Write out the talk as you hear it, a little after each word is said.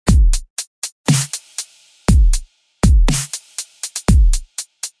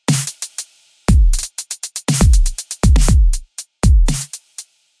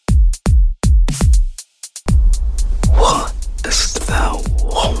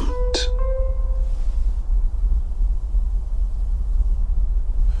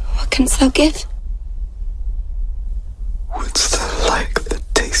canst thou give? Wouldst thou like the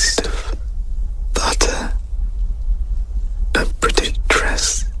taste of butter, a pretty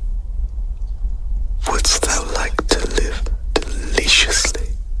dress? Wouldst thou like to live deliciously?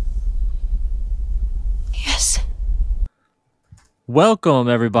 Yes. Welcome,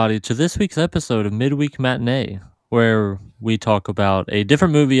 everybody, to this week's episode of Midweek Matinee, where we talk about a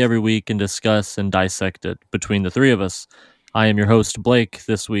different movie every week and discuss and dissect it between the three of us. I am your host, Blake,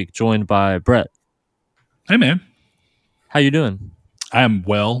 this week, joined by Brett. Hey, man. How you doing? I am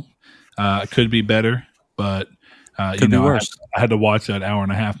well. Could be better, but Could be worse. I had to watch that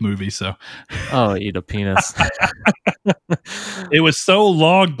hour-and-a-half movie, so. Oh, eat a penis. It was so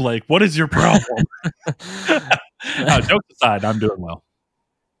long, Blake. What is your problem? Jokes aside, I'm doing well.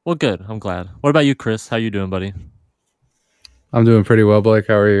 Well, good. I'm glad. What about you, Chris? How you doing, buddy? I'm doing pretty well, Blake.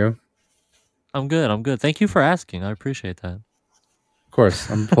 How are you? I'm good. Thank you for asking. I appreciate that. Of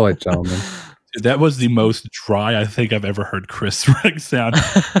course. I'm a polite gentleman. Dude, that was the most dry I think I've ever heard Chris sound.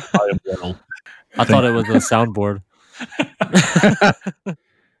 I am well. I thought it was a soundboard.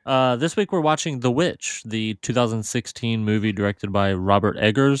 This week we're watching The Witch, the 2016 movie directed by Robert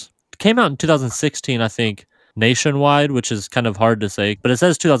Eggers. It came out in 2016, I think, nationwide, which is kind of hard to say, but it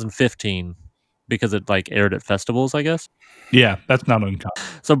says 2015 because it aired at festivals, I guess. Yeah, that's not uncommon.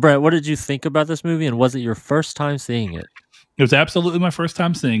 So, Brett, what did you think about this movie, and was it your first time seeing it? It was absolutely my first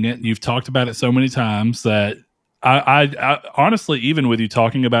time seeing it. You've talked about it so many times that I honestly, even with you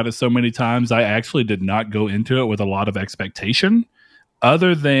talking about it so many times, I actually did not go into it with a lot of expectation,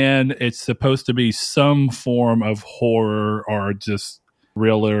 other than it's supposed to be some form of horror or just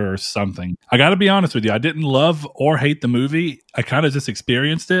thriller or something. I got to be honest with you. I didn't love or hate the movie. I kind of just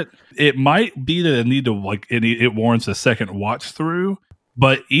experienced it. It might be that I need to it warrants a second watch through,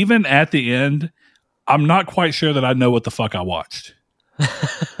 but even at the end, I'm not quite sure that I know what the fuck I watched.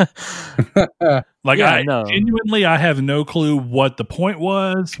 Genuinely, I have no clue what the point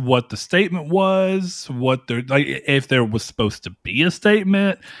was, what the statement was, if there was supposed to be a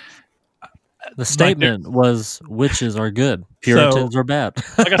statement. The statement was witches are good, Puritans are bad.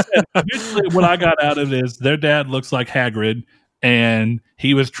 Like I said, eventually what I got out of it is their dad looks like Hagrid, and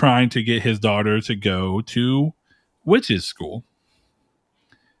he was trying to get his daughter to go to witches school.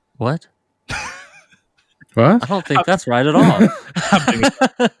 What? What? I don't think that's right at all.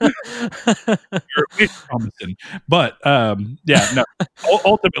 You're promising. But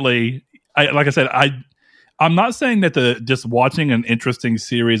ultimately, I'm not saying that just watching an interesting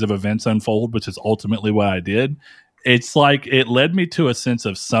series of events unfold, which is ultimately what I did. It's like it led me to a sense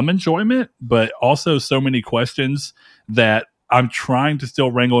of some enjoyment, but also so many questions that I'm trying to still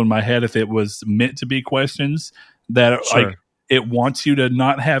wrangle in my head if it was meant to be questions that Sure. It wants you to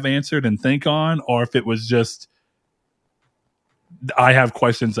not have answered and think on, or if it was just I have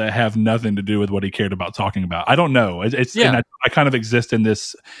questions that have nothing to do with what he cared about talking about. I don't know. And I kind of exist in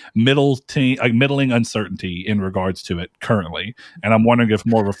this middling uncertainty in regards to it currently. And I'm wondering if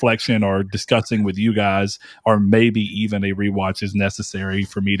more reflection or discussing with you guys, or maybe even a rewatch, is necessary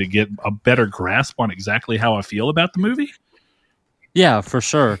for me to get a better grasp on exactly how I feel about the movie. Yeah, for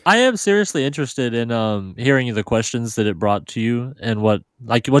sure. I am seriously interested in hearing the questions that it brought to you and what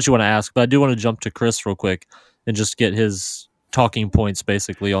you want to ask. But I do want to jump to Chris real quick and just get his talking points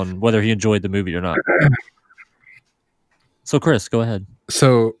basically on whether he enjoyed the movie or not. So, Chris, go ahead.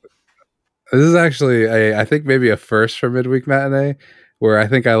 So, this is actually, I think, maybe a first for Midweek Matinee, where I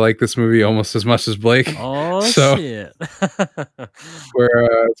think I like this movie almost as much as Blake. Oh, so, shit. It's going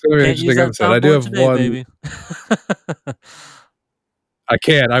to be an interesting episode. I do have today, one. Baby. I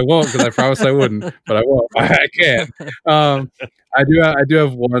can't. I won't, because I promised I wouldn't, but I won't. I can't. I do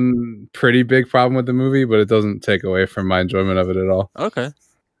have one pretty big problem with the movie, but it doesn't take away from my enjoyment of it at all. Okay.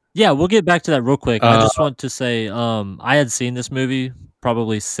 Yeah, we'll get back to that real quick. I just want to say I had seen this movie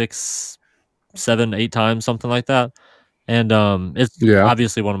probably 6, 7, 8 times, something like that. And it's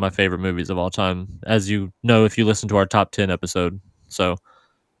obviously one of my favorite movies of all time, as you know if you listen to our top 10 episode. So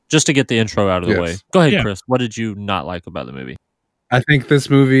just to get the intro out of the way. Go ahead, Chris. What did you not like about the movie? I think this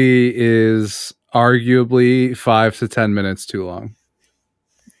movie is arguably 5 to 10 minutes too long,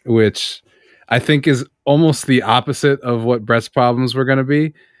 which I think is almost the opposite of what Brett's problems were going to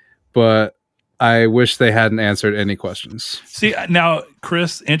be, but I wish they hadn't answered any questions. See, now,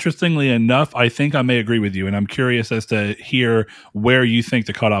 Chris, interestingly enough, I think I may agree with you, and I'm curious as to hear where you think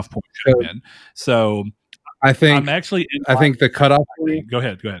the cutoff point should have been. So I think the cutoff point... Go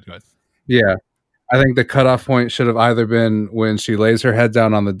ahead. Yeah. I think the cutoff point should have either been when she lays her head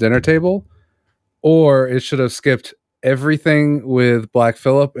down on the dinner table, or it should have skipped everything with Black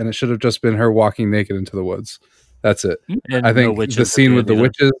Phillip, and it should have just been her walking naked into the woods. That's it. And I think the scene with the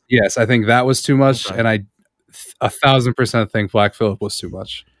witches, yes, I think that was too much, and I 1,000% think Black Phillip was too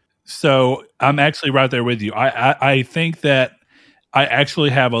much. So I'm actually right there with you. I think that I actually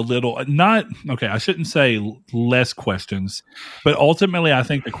have a little, I shouldn't say less questions, but ultimately I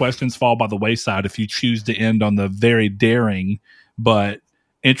think the questions fall by the wayside if you choose to end on the very daring but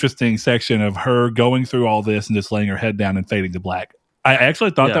interesting section of her going through all this and just laying her head down and fading to black. I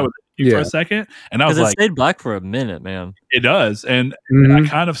actually thought that was for a second, and I was like, it stayed black for a minute, man. It does, and I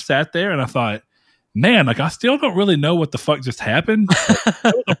kind of sat there and I thought, man, like I still don't really know what the fuck just happened. That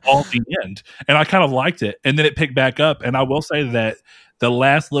was a ballsy end, and I kind of liked it. And then it picked back up, and I will say that the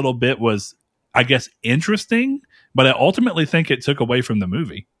last little bit was, I guess, interesting, but I ultimately think it took away from the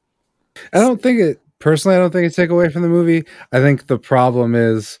movie. I don't think it took away from the movie. I think the problem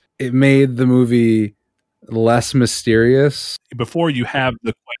is it made the movie less mysterious. Before you have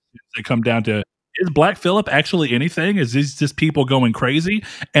the questions that come down to, is Black Phillip actually anything? Is this just people going crazy?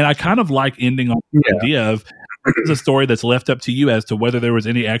 And I kind of like ending on the idea of this is a story that's left up to you as to whether there was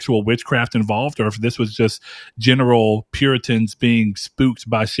any actual witchcraft involved or if this was just general Puritans being spooked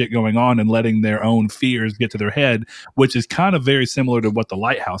by shit going on and letting their own fears get to their head, which is kind of very similar to what The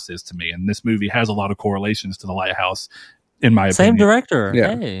Lighthouse is to me. And this movie has a lot of correlations to The Lighthouse, in my opinion. Same director.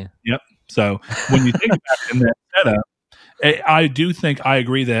 Yeah. Hey. Yep. So when you think about it in that setup, I do think I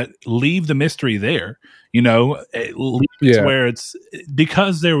agree that leave the mystery there, where it's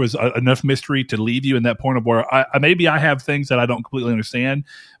because there was enough mystery to leave you in that point of where maybe I have things that I don't completely understand,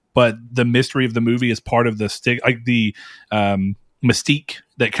 but the mystery of the movie is part of the mystique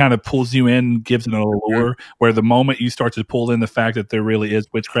that kind of pulls you in, gives it a allure, where the moment you start to pull in the fact that there really is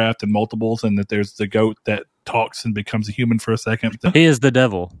witchcraft and multiples and that there's the goat that talks and becomes a human for a second. He is the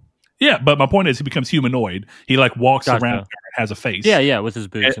devil. Yeah, but my point is he becomes humanoid. He like walks around and has a face. Yeah, with his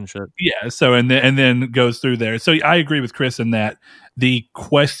boots and shit. Yeah, so and then goes through there. So I agree with Chris in that the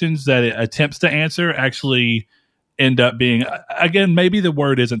questions that it attempts to answer actually end up being, again, maybe the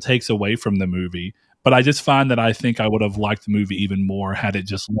word isn't takes away from the movie, but I just find that I think I would have liked the movie even more had it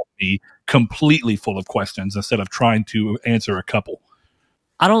just left me completely full of questions instead of trying to answer a couple.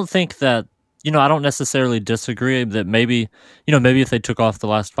 I don't think that, I don't necessarily disagree that maybe if they took off the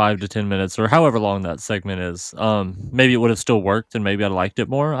last 5 to 10 minutes or however long that segment is, maybe it would have still worked and maybe I'd liked it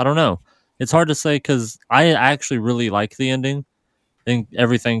more. I don't know. It's hard to say because I actually really like the ending. I think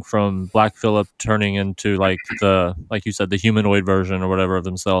everything from Black Phillip turning into like you said, the humanoid version or whatever of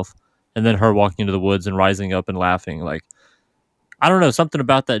himself, and then her walking into the woods and rising up and laughing. Like, I don't know, something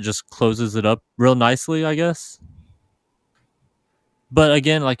about that just closes it up real nicely, I guess. But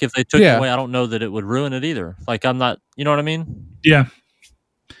again, like if they took it away, I don't know that it would ruin it either. Like I'm not, you know what I mean? Yeah.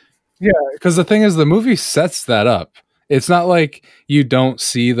 Yeah, because the thing is, the movie sets that up. It's not like you don't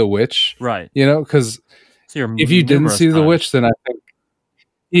see the witch. Right. Because if you didn't see the witch, then I think,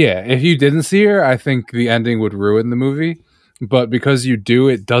 if you didn't see her, I think the ending would ruin the movie. But because you do,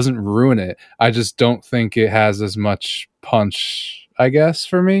 it doesn't ruin it. I just don't think it has as much punch, I guess,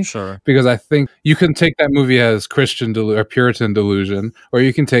 for me. Sure. Because I think you can take that movie as Christian or Puritan delusion, or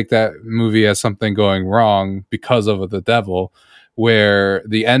you can take that movie as something going wrong because of the devil, where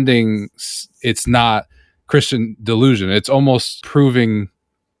the ending, it's not Christian delusion. It's almost proving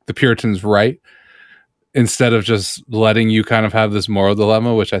the Puritans right instead of just letting you kind of have this moral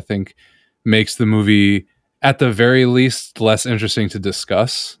dilemma, which I think makes the movie at the very least less interesting to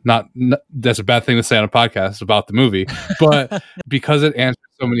discuss. Not that's a bad thing to say on a podcast about the movie, but because it answers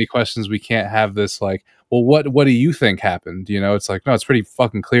so many questions, we can't have this like, well, what do you think happened? It's like, no, it's pretty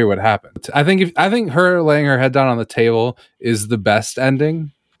fucking clear what happened. I think her laying her head down on the table is the best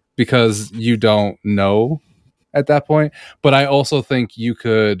ending because you don't know at that point. But I also think you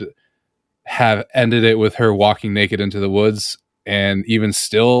could have ended it with her walking naked into the woods, and even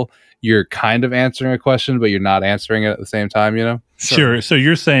still, you're kind of answering a question, but you're not answering it at the same time, Sure. So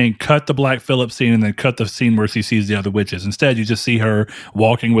you're saying cut the Black Phillip scene and then cut the scene where she sees the other witches. Instead, you just see her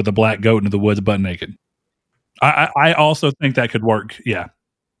walking with a black goat into the woods butt naked. I also think that could work. Yeah.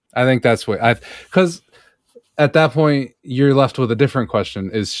 I think that's what because at that point, you're left with a different question.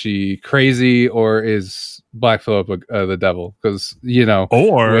 Is she crazy or is Black Phillip the devil? Because,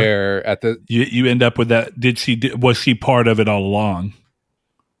 or where at the you end up with that. Was she part of it all along?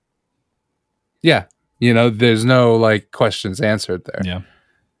 Yeah. There's no like questions answered there. Yeah.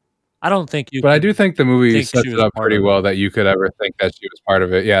 I don't think you. But I do think the movie sets it up pretty well that you could ever think that she was part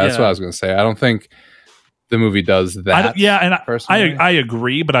of it. Yeah, that's what I was going to say. I don't think the movie does that. I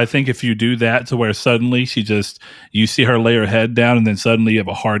agree, but I think if you do that to where suddenly you see her lay her head down, and then suddenly you have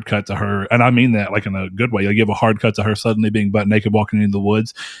a hard cut to her, and I mean that like in a good way. You give a hard cut to her suddenly being butt naked walking into the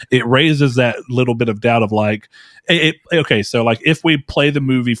woods. It raises that little bit of doubt of like, okay, so like if we play the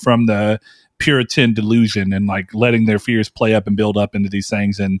movie from the Puritan delusion and like letting their fears play up and build up into these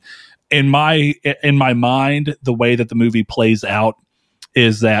things, and in my mind, the way that the movie plays out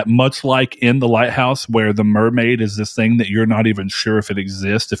is that much like in The Lighthouse, where the mermaid is this thing that you're not even sure if it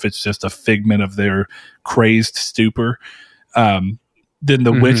exists, if it's just a figment of their crazed stupor, then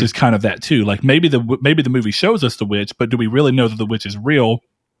the witch is kind of that too. Like maybe the movie shows us the witch, but do we really know that the witch is real?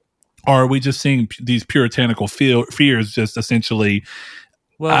 Or are we just seeing these puritanical fears just essentially,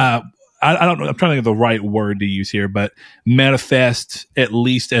 I don't know, I'm trying to think of the right word to use here, but manifest at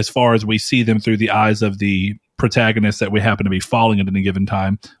least as far as we see them through the eyes of the protagonists that we happen to be following at any given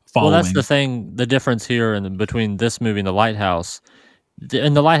time. Well, that's the thing, the difference here between this movie and The Lighthouse.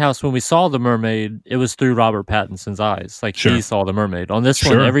 In The Lighthouse, when we saw the mermaid, it was through Robert Pattinson's eyes. Like he saw the mermaid. On this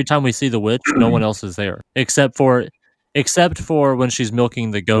one, every time we see the witch, no one else is there except for when she's milking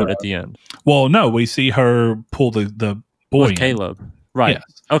the goat at the end. Well, no, we see her pull the boy with Caleb. Right.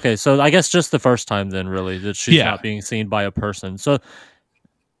 Yes. Okay, so I guess just the first time then, really, that she's not being seen by a person. So,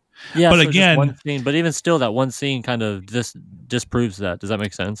 yeah, but again, one scene, but even still, that one scene kind of disproves that. Does that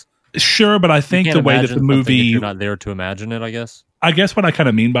make sense? Sure, but I think the way that the movie, you're not there to imagine it, I guess. I guess what I kind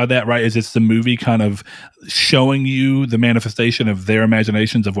of mean by that, right, is it's the movie kind of showing you the manifestation of their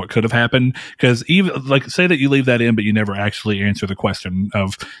imaginations of what could have happened. Because even like, say that you leave that in, but you never actually answer the question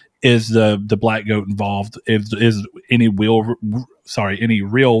of, is the black goat involved? Is any real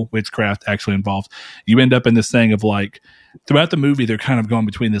witchcraft actually involved? You end up in this thing of like, throughout the movie, they're kind of going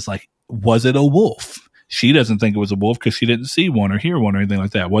between this like, was it a wolf? She doesn't think it was a wolf because she didn't see one or hear one or anything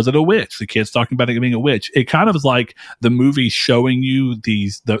like that. Was it a witch? The kid's talking about it being a witch. It kind of is like the movie showing you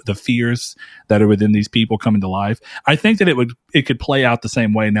the fears that are within these people coming to life. I think that it could play out the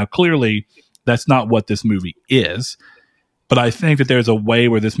same way. Now, clearly, that's not what this movie is. But I think that there's a way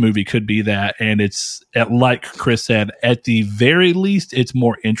where this movie could be that, and it's, like Chris said, at the very least, it's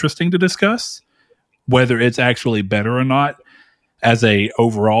more interesting to discuss. Whether it's actually better or not, as a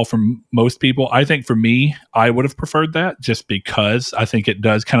overall from most people, I think for me, I would have preferred that, just because I think it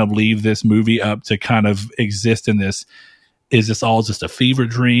does kind of leave this movie up to kind of exist in this. Is this all just a fever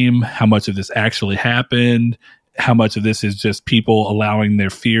dream? How much of this actually happened? How much of this is just people allowing their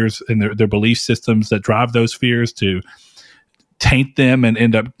fears and their belief systems that drive those fears to taint them and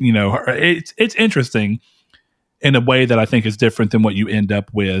end up, it's interesting in a way that I think is different than what you end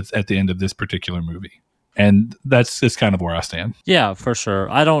up with at the end of this particular movie. And that's just kind of where I stand. Yeah, for sure.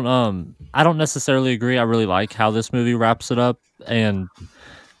 I don't necessarily agree. I really like how this movie wraps it up, and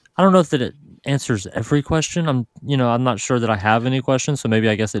I don't know if that it answers every question. I'm not sure that I have any questions, so maybe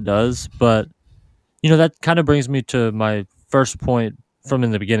I guess it does. But that kind of brings me to my first point from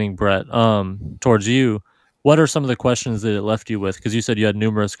in the beginning, Brett, towards you. What are some of the questions that it left you with? Because you said you had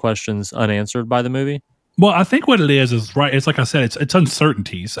numerous questions unanswered by the movie. Well, I think what it is right. It's like I said, it's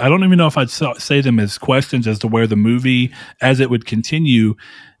uncertainties. I don't even know if I'd say them as questions as to where the movie, as it would continue.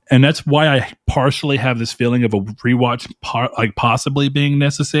 And that's why I partially have this feeling of a rewatch like possibly being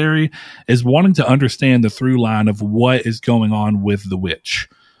necessary, is wanting to understand the through line of what is going on with the witch,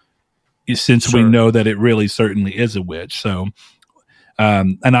 since we know that it really certainly is a witch. So,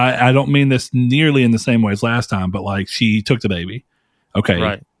 and I don't mean this nearly in the same way as last time, but like she took the baby. Okay.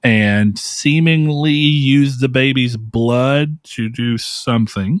 Right. And seemingly used the baby's blood to do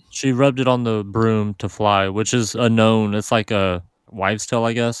something. She rubbed it on the broom to fly, which is it's like a wives' tale,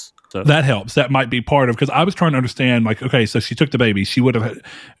 I guess. So that helps. That might be part of, because I was trying to understand, like, okay, so she took the baby. She would have,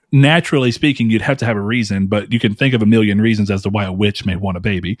 naturally speaking, you'd have to have a reason, but you can think of a million reasons as to why a witch may want a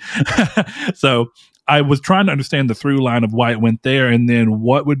baby. So I was trying to understand the through line of why it went there, and then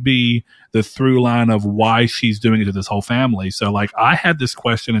what would be the through line of why she's doing it to this whole family. So, like, I had this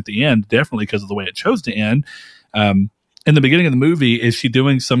question at the end, definitely because of the way it chose to end. In the beginning of the movie, is she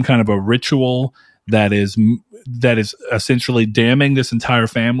doing some kind of a ritual that is essentially damning this entire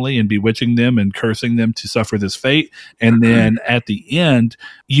family and bewitching them and cursing them to suffer this fate? And then at the end,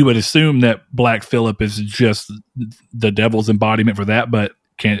 you would assume that Black Phillip is just the devil's embodiment for that, but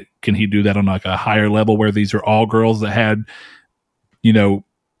can he do that on like a higher level where these are all girls that had,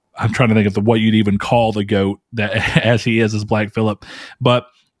 I'm trying to think of what you'd even call the goat that as he is as Black Phillip, but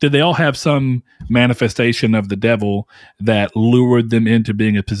did they all have some manifestation of the devil that lured them into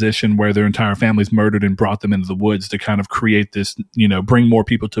being a position where their entire family's murdered and brought them into the woods to kind of create this, bring more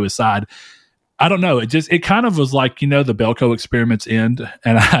people to his side? I don't know. It kind of was like, the Belko experiments end.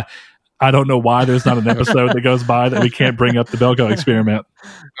 And I don't know why there's not an episode that goes by that we can't bring up the Belko experiment.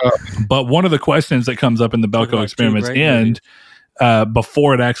 But one of the questions that comes up in the Belko experiment's end,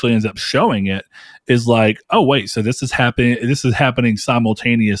 before it actually ends up showing it, is like, oh wait, so this is happening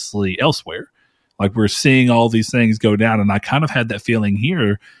simultaneously elsewhere. Like we're seeing all these things go down, and I kind of had that feeling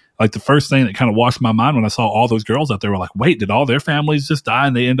here. Like the first thing that kind of washed my mind when I saw all those girls out there were like, wait, did all their families just die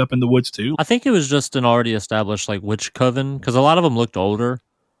and they end up in the woods too? I think it was just an already established like witch coven, because a lot of them looked older.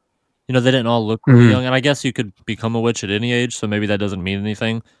 You know, they didn't all look really young, and I guess you could become a witch at any age, so maybe that doesn't mean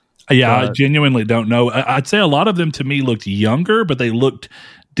anything. Yeah, I genuinely don't know. I'd say a lot of them to me looked younger, but they looked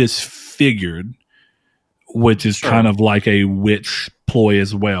disfigured, which is kind of like a witch ploy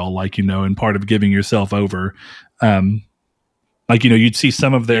as well, like, you know, and part of giving yourself over. Like, you know, you'd see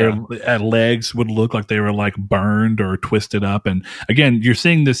some of their legs would look like they were like burned or twisted up. And again, you're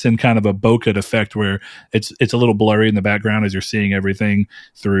seeing this in kind of a bokeh effect where it's a little blurry in the background as you're seeing everything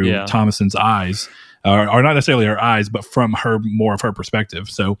through Thomason's eyes, or not necessarily her eyes, but from more of her perspective.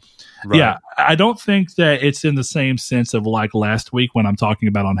 So, yeah, I don't think that it's in the same sense of like last week when I'm talking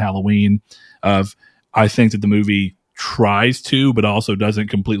about on Halloween I think that the movie tries to, but also doesn't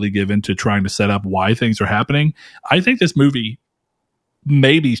completely give into trying to set up why things are happening. I think this movie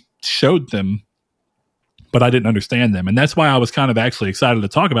maybe showed them, but I didn't understand them. And that's why I was kind of actually excited to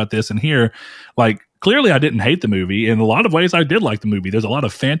talk about this and hear, like, clearly I didn't hate the movie. In a lot of ways, I did like the movie. There's a lot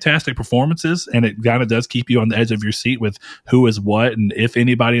of fantastic performances, and it kind of does keep you on the edge of your seat with who is what and if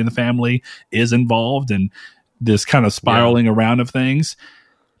anybody in the family is involved and this kind of spiraling around of things.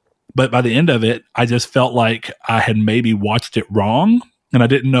 But by the end of it, I just felt like I had maybe watched it wrong, and I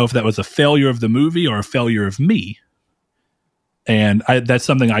didn't know if that was a failure of the movie or a failure of me. And that's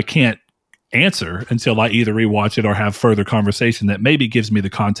something I can't answer until I either rewatch it or have further conversation that maybe gives me the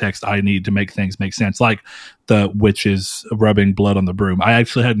context I need to make things make sense, like the witches rubbing blood on the broom. I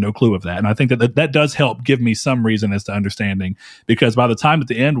actually had no clue of that. And I think that does help give me some reason as to understanding, because by the time at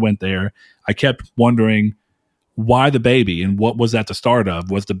the end went there, I kept wondering, why the baby, and what was that the start of?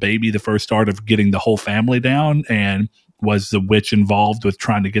 Was the baby the first start of getting the whole family down? And was the witch involved with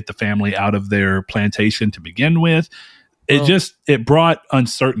trying to get the family out of their plantation to begin with? It brought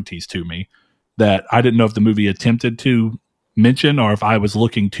uncertainties to me that I didn't know if the movie attempted to mention or if I was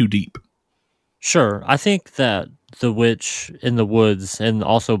looking too deep. Sure. I think that the witch in the woods and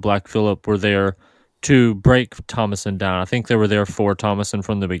also Black Phillip were there to break Thomason down. I think they were there for Thomason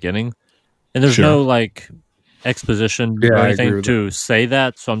from the beginning. And there's no like exposition or anything to say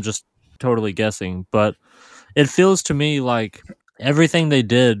that, so I'm just totally guessing. But it feels to me like everything they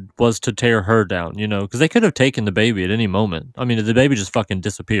did was to tear her down, you know, because they could have taken the baby at any moment. I mean, the baby just fucking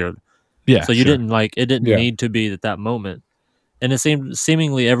disappeared. Yeah. So you didn't like, it didn't need to be at that moment. And it seemed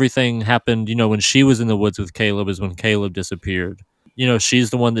seemingly everything happened, you know, when she was in the woods with Caleb is when Caleb disappeared. You know,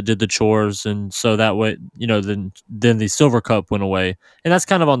 she's the one that did the chores. And so that way, you know, then the silver cup went away. And that's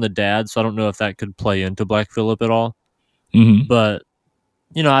kind of on the dad. So I don't know if that could play into Black Phillip at all. Mm-hmm. But,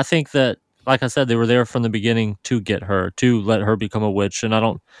 you know, I think that, like I said, they were there from the beginning to get her, to let her become a witch. And I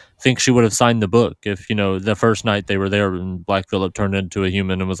don't think she would have signed the book if, you know, the first night they were there and Black Phillip turned into a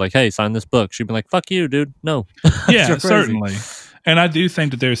human and was like, hey, sign this book. She'd be like, fuck you, dude. No. Yeah, certainly. And I do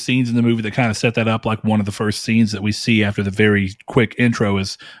think that there's scenes in the movie that kind of set that up. Like one of the first scenes that we see after the very quick intro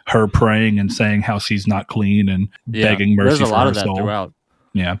is her praying and saying how she's not clean and begging mercy for her soul. There's a lot of that throughout.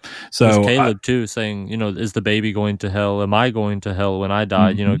 Yeah. So Caleb too saying, you know, is the baby going to hell? Am I going to hell when I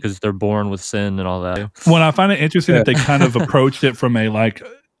die? Mm-hmm. You know, because they're born with sin and all that. Well, I find it interesting that they kind of approached it from a like,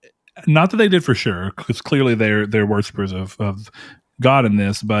 not that they did for sure, because clearly they're worshipers of God in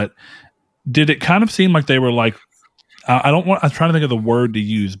this, but did it kind of seem like they were like, I'm trying to think of the word to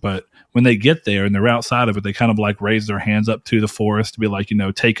use, but when they get there and they're outside of it, they kind of like raise their hands up to the forest to be like, you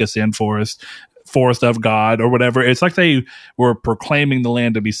know, take us in, forest of God or whatever. It's like they were proclaiming the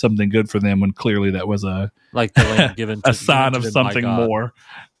land to be something good for them when clearly that was a like the land given to, a sign of something more.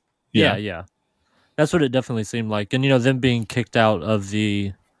 Yeah. That's what it definitely seemed like. And, you know, them being kicked out of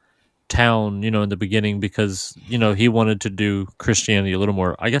the town, you know, in the beginning because, you know, he wanted to do Christianity a little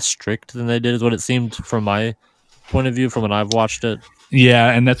more, I guess, strict than they did is what it seemed from my point of view from when I've watched it.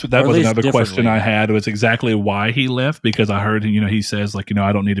 Yeah, and that was another question I had, was exactly why he left, because I heard, you know, he says like, you know,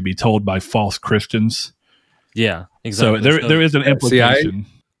 I don't need to be told by false Christians. Yeah, exactly. So there is an implication.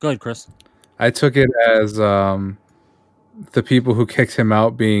 Go ahead, Chris. I took it as the people who kicked him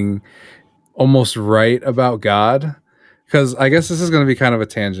out being almost right about God, because I guess this is going to be kind of a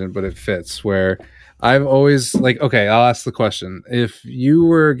tangent, but it fits, where I've always like, okay, I'll ask the question. If you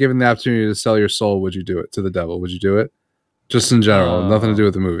were given the opportunity to sell your soul, would you do it to the devil? Would you do it? Just in general, nothing to do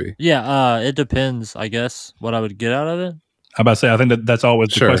with the movie. Yeah, it depends, I guess, what I would get out of it. I about to say, I think that's always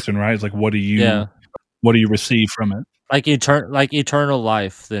the question, right? It's like, what do you receive from it? Like eternal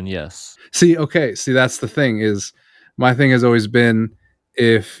life, then yes. See, that's the thing. Is my thing has always been,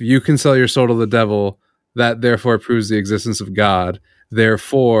 if you can sell your soul to the devil, that therefore proves the existence of God.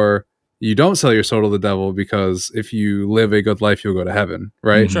 Therefore, you don't sell your soul to the devil, because if you live a good life, you'll go to heaven,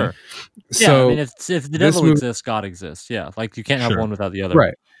 right? Mm-hmm. Sure. So, I mean, if the devil exists, God exists. Yeah, like you can't have one without the other.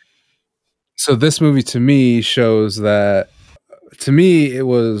 Right. So this movie to me shows that, to me, it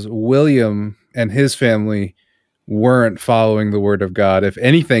was William and his family weren't following the word of God. If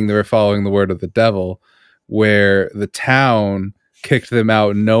anything, they were following the word of the devil, where the town kicked them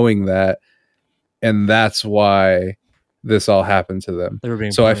out knowing that, and that's why this all happened to them.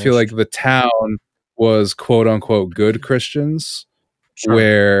 So I feel like the town was quote unquote good Christians,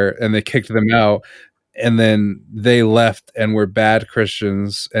 and they kicked them out, and then they left and were bad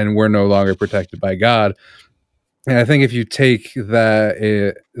Christians and were no longer protected by God. And I think if you take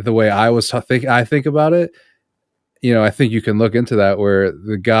that the way I think about it, I think you can look into that, where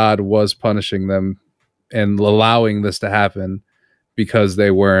the God was punishing them and allowing this to happen because they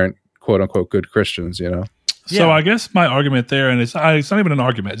weren't quote unquote good Christians, So I guess my argument there, and it's not even an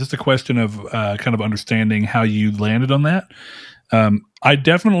argument, it's just a question of kind of understanding how you landed on that. I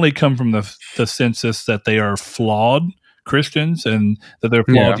definitely come from the census that they are flawed Christians and that they're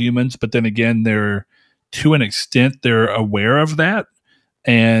flawed humans, but then again, to an extent, they're aware of that.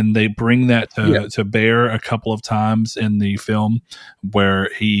 And they bring that to bear a couple of times in the film,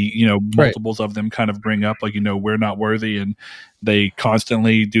 where multiples of them kind of bring up, like, we're not worthy. And they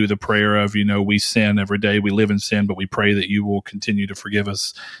constantly do the prayer of, we sin every day. We live in sin, but we pray that you will continue to forgive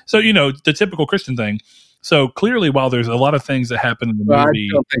us. So, the typical Christian thing. So clearly, while there's a lot of things that happen in the movie,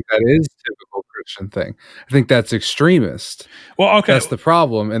 I don't think that is typical Christian thing. I think that's extremist. Well, okay, that's the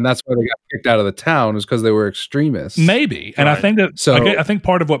problem, and that's why they got kicked out of the town, is because they were extremists. Maybe, and I think that. So I think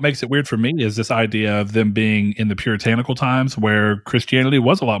part of what makes it weird for me is this idea of them being in the puritanical times, where Christianity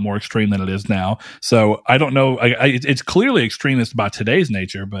was a lot more extreme than it is now. So I don't know. It's clearly extremist by today's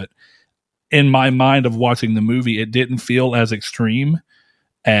nature, but in my mind of watching the movie, it didn't feel as extreme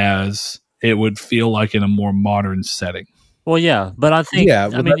as it would feel like in a more modern setting. Well, yeah, but I think,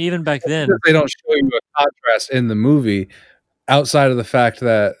 even back then, they don't show you a contrast in the movie outside of the fact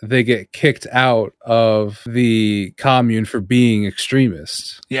that they get kicked out of the commune for being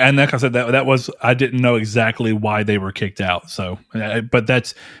extremists. Yeah, and like I said, that was, I didn't know exactly why they were kicked out. So, but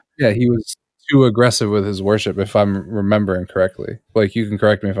that's... Yeah, he was too aggressive with his worship, if I'm remembering correctly. Like, you can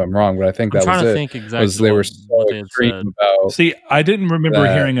correct me if I'm wrong, but I think that was it. Think exactly they were so extreme about. See, I didn't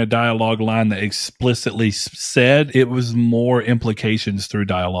remember hearing a dialogue line that explicitly said. It was more implications through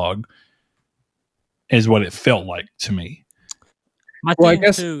dialogue, is what it felt like to me. I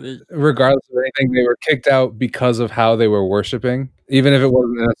guess regardless of anything, they were kicked out because of how they were worshiping, even if it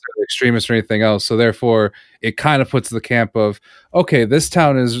wasn't necessarily extremist or anything else. So therefore, it kind of puts the camp of, okay, this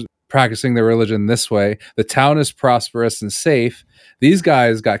town is practicing their religion this way. The town is prosperous and safe. These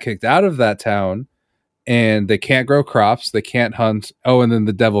guys got kicked out of that town, and they can't grow crops. They can't hunt. Oh, and then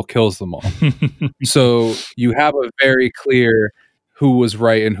the devil kills them all. So you have a very clear who was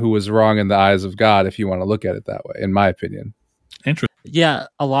right and who was wrong in the eyes of God, if you want to look at it that way, in my opinion. Interesting. Yeah,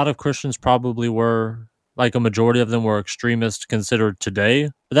 a lot of Christians probably were, like a majority of them were extremists considered today,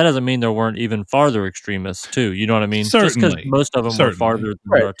 but that doesn't mean there weren't even farther extremists too. You know what I mean? Certainly. Just because most of them were farther than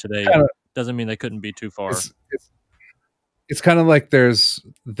they are today doesn't mean they couldn't be too far. It's kind of like there's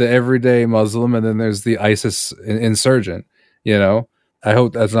the everyday Muslim, and then there's the ISIS insurgent, I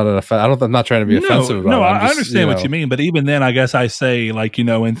hope that's not an offense. I'm not trying to be offensive about it. No, I understand what you mean. But even then, I guess I say, like,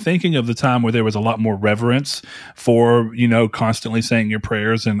 in thinking of the time where there was a lot more reverence for, constantly saying your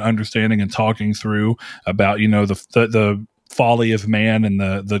prayers and understanding and talking through about, the folly of man and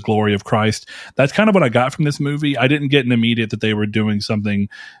the glory of Christ. That's kind of what I got from this movie. I didn't get an immediate that they were doing something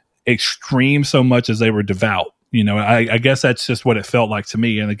extreme so much as they were devout. I guess that's just what it felt like to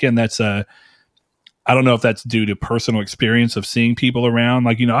me. And again, that's I don't know if that's due to personal experience of seeing people around.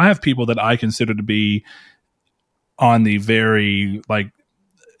 Like, I have people that I consider to be on the very, like,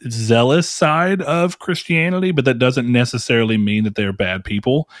 zealous side of Christianity, but that doesn't necessarily mean that they're bad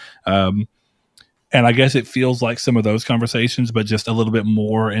people. And I guess it feels like some of those conversations, but just a little bit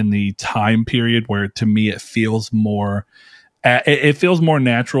more in the time period where, to me, it feels more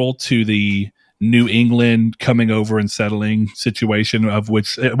natural to the New England coming over and settling situation, of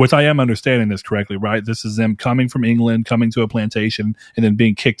which I am understanding this correctly, right? This is them coming from England, coming to a plantation, and then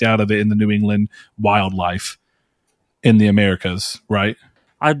being kicked out of it in the New England wildlife in the Americas, right?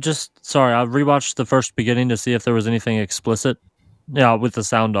 I rewatched the first beginning to see if there was anything explicit. Yeah, with the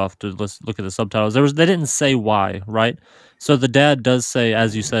sound off to look at the subtitles. They didn't say why, right? So the dad does say,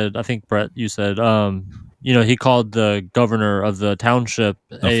 as you said, I think Brett, you said, he called the governor of the township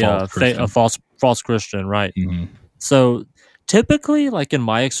a false Christian, right? Mm-hmm. So typically, like in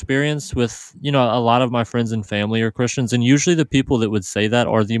my experience with, a lot of my friends and family are Christians, and usually the people that would say that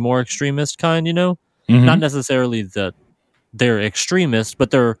are the more extremist kind, Mm-hmm. not necessarily that they're extremists,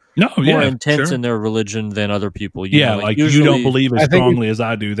 but they're more intense in their religion than other people. You don't believe as strongly as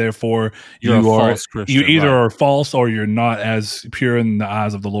I do, therefore you're a false Christian. You either are false or you're not as pure in the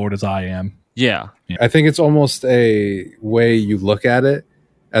eyes of the Lord as I am. Yeah. I think it's almost a way you look at it,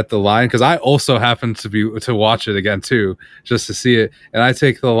 at the line, because I also happen to watch it again too, just to see it, and I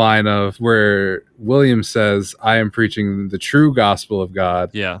take the line of where William says, "I am preaching the true gospel of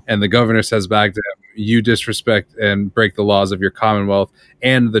God," and the governor says back to him, "You disrespect and break the laws of your commonwealth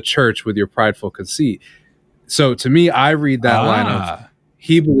and the church with your prideful conceit." So to me, I read that line of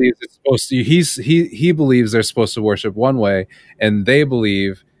he believes it's supposed to. He believes they're supposed to worship one way, and they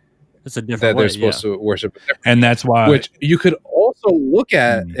believe it's a different that way, they're supposed to worship a different and that's why. Which you could also look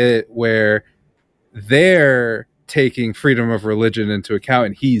at it where they're taking freedom of religion into account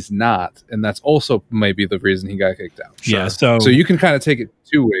and he's not, and that's also maybe the reason he got kicked out. Yeah, so you can kind of take it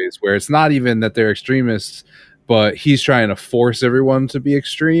two ways, where it's not even that they're extremists, but he's trying to force everyone to be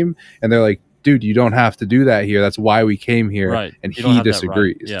extreme, and they're like, dude, you don't have to do that here. That's why we came here. Right. And he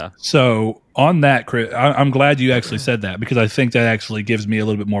disagrees. Right. Yeah. So on that, Chris, I'm glad you actually said that, because I think that actually gives me a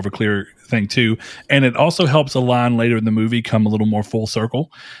little bit more of a clear thing too. And it also helps a line later in the movie come a little more full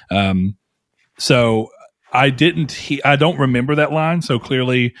circle. So I don't remember that line. So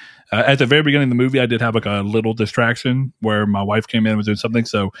clearly at the very beginning of the movie, I did have like a little distraction where my wife came in and was doing something.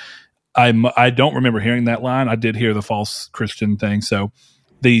 So I don't remember hearing that line. I did hear the false Christian thing. So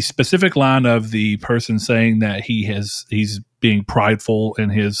the specific line of the person saying that he's being prideful in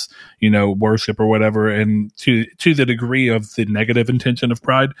his, worship or whatever, and to the degree of the negative intention of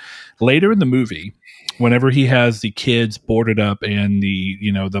pride, later in the movie, whenever he has the kids boarded up in the,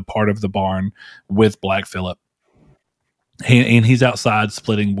 the part of the barn with Black Phillip, and he's outside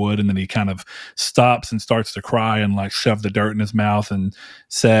splitting wood, and then he kind of stops and starts to cry and like shove the dirt in his mouth and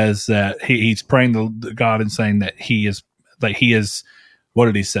says that he's praying to God and saying that he is, what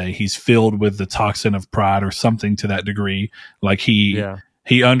did he say? He's filled with the toxin of pride or something to that degree. Like he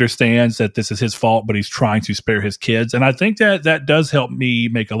understands that this is his fault, but he's trying to spare his kids. And I think that does help me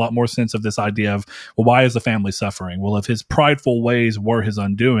make a lot more sense of this idea of, well, why is the family suffering? Well, if his prideful ways were his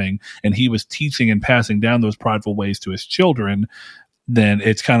undoing and he was teaching and passing down those prideful ways to his children, then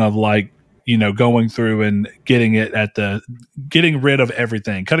it's kind of like, going through and getting rid of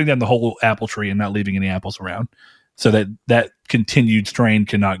everything, cutting down the whole apple tree and not leaving any apples around, so that continued strain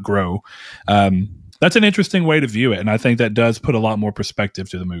cannot grow. That's an interesting way to view it, and I think that does put a lot more perspective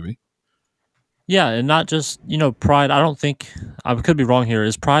to the movie. Yeah, and not just, pride. I don't think, I could be wrong here.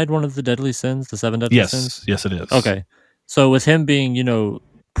 Is pride one of the deadly sins, the 7 deadly sins? Yes, it is. Okay. So with him being,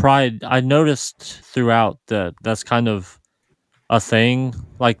 pride, I noticed throughout that that's kind of a thing,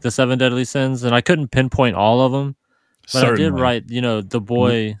 like the 7 deadly sins, and I couldn't pinpoint all of them. But certainly. I did write, the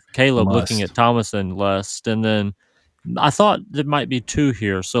boy Caleb looking at Thomason lust, and then I thought there might be 2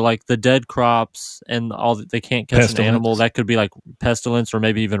 here. So like the dead crops and all, they can't catch pestilence. An animal. That could be like pestilence or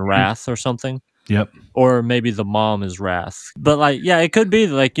maybe even wrath or something. Yep. Or maybe the mom is wrath. But like, yeah, it could be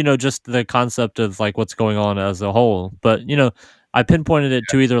like, just the concept of like what's going on as a whole. But, I pinpointed it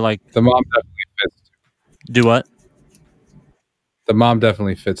to either like the mom definitely fits. Do what? The mom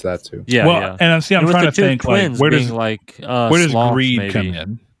definitely fits that too. Yeah. Well, yeah. And I'm trying to think like where does greed maybe come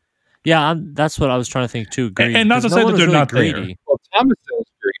in? Yeah, that's what I was trying to think too. Greed. And not to say that they're really not greedy. There. Well,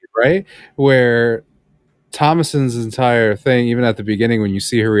 Thomason's greed, right? Where Thomason's entire thing, even at the beginning, when you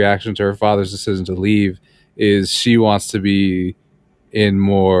see her reaction to her father's decision to leave, is she wants to be in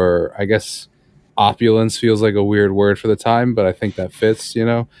more, I guess, opulence feels like a weird word for the time, but I think that fits,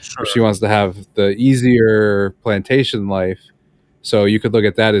 Sure. She wants to have the easier plantation life. So you could look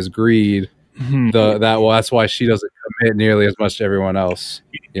at that as greed. That's why she doesn't commit nearly as much to everyone else.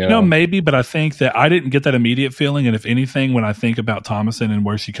 Maybe, but I think that I didn't get that immediate feeling. And if anything, when I think about Thomason and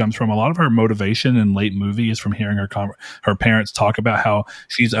where she comes from, a lot of her motivation in late movie is from hearing her parents talk about how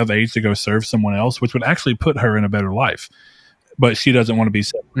she's of age to go serve someone else, which would actually put her in a better life. But she doesn't want to be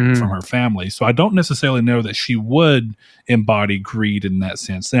separate from her family. So I don't necessarily know that she would embody greed in that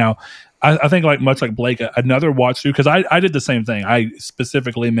sense. Now, I think much like Blake, another watch through, because I did the same thing. I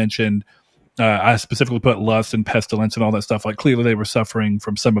specifically mentioned I specifically put lust and pestilence and all that stuff. Like clearly they were suffering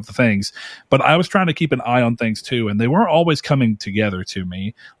from some of the things, but I was trying to keep an eye on things too, and they weren't always coming together to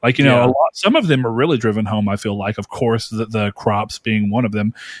me. Like, some of them are really driven home. I feel like, of course, the crops being one of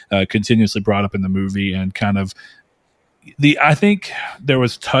them, continuously brought up in the movie, and kind of I think there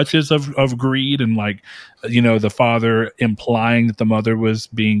was touches of greed, and like, the father implying that the mother was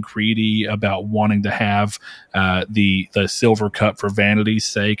being greedy about wanting to have the silver cup for vanity's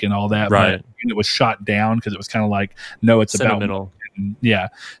sake and all that. Right. But it was shot down because it was kind of like, no, it's sentimental. Yeah.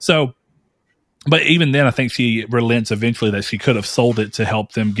 So, but even then, I think she relents eventually that she could have sold it to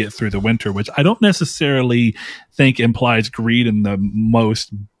help them get through the winter, which I don't necessarily think implies greed in the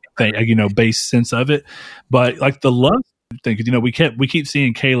most base sense of it. But like the lust thing, we keep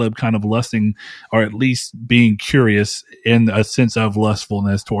seeing Caleb kind of lusting, or at least being curious in a sense of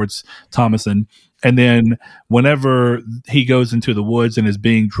lustfulness towards Thomasin. And then whenever he goes into the woods and is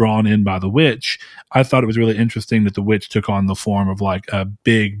being drawn in by the witch, I thought it was really interesting that the witch took on the form of like a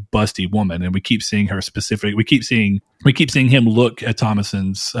big busty woman, and we keep seeing her specific. We keep seeing him look at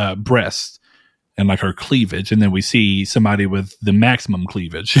Thomasin's breasts and like her cleavage, and then we see somebody with the maximum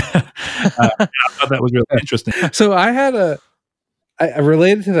cleavage. I thought that was really interesting. So I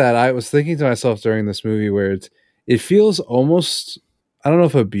related to that. I was thinking to myself during this movie where it feels almost, I don't know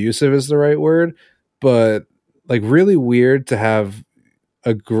if abusive is the right word, but like really weird to have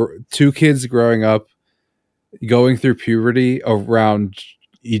two kids growing up, going through puberty around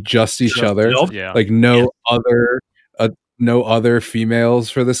just each other. Yeah. Like no other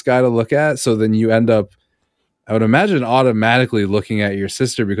females for this guy to look at. So then you end up, I would imagine, automatically looking at your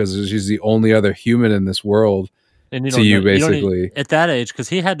sister because she's the only other human in this world. And basically at that age, because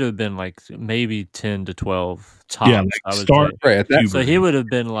he had to have been like maybe 10 to 12 tops. Yeah, I would start say. right at that. So he would have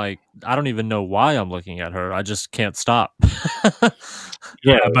been like, I don't even know why I'm looking at her. I just can't stop.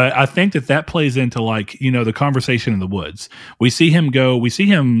 Yeah, but I think that plays into like, the conversation in the woods. We see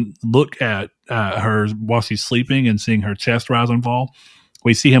him look at her while she's sleeping and seeing her chest rise and fall.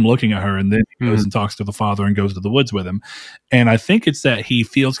 We see him looking at her, and then he goes and talks to the father and goes to the woods with him. And I think it's that he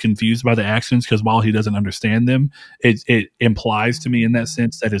feels confused by the actions because while he doesn't understand them, it implies to me in that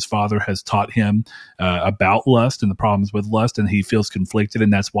sense that his father has taught him about lust and the problems with lust, and he feels conflicted.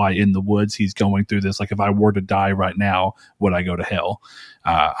 And that's why in the woods he's going through this. Like, if I were to die right now, would I go to hell?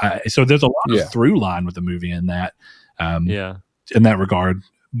 So there's a lot of through line with the movie in that. In that regard.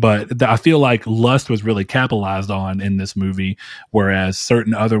 But I feel like lust was really capitalized on in this movie, whereas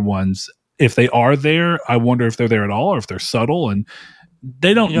certain other ones, if they are there, I wonder if they're there at all or if they're subtle, and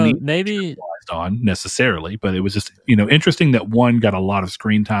they don't need maybe to be capitalized on necessarily. But it was just interesting that one got a lot of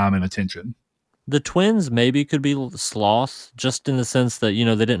screen time and attention. The twins maybe could be sloth, just in the sense that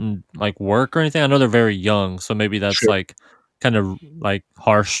they didn't like work or anything. I know they're very young, so maybe that's like kind of like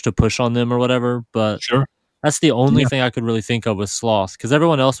harsh to push on them or whatever. But that's the only thing I could really think of with sloth, because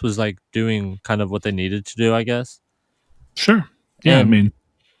everyone else was like doing kind of what they needed to do, I guess. Sure. Yeah, and, I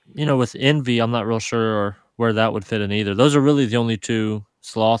mean, with envy, I'm not real sure where that would fit in either. Those are really the only two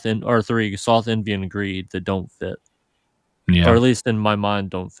three, sloth, envy, and greed that don't fit. Yeah. Or at least in my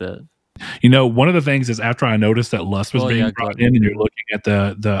mind, don't fit. One of the things is after I noticed that lust was being brought in, and you're looking at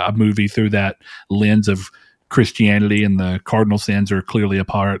the movie through that lens of Christianity, and the cardinal sins are clearly a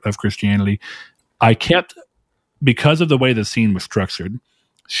part of Christianity, I kept, because of the way the scene was structured,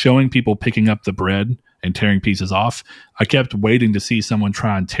 showing people picking up the bread and tearing pieces off, I kept waiting to see someone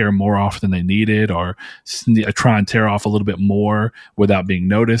try and tear more off than they needed, or try and tear off a little bit more without being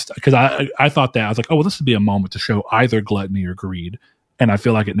noticed. Because I thought that, I was like, oh, well, this would be a moment to show either gluttony or greed. And I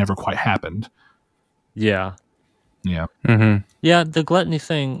feel like it never quite happened. Yeah. Yeah. Mm-hmm. Yeah, the gluttony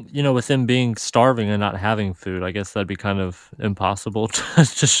thing, with them being starving and not having food, I guess that'd be kind of impossible to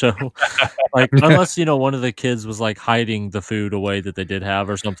show. Like, unless, one of the kids was like hiding the food away that they did have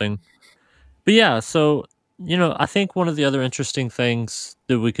or something. But yeah, so, I think one of the other interesting things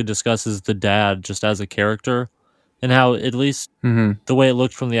that we could discuss is the dad just as a character, and how at least the way it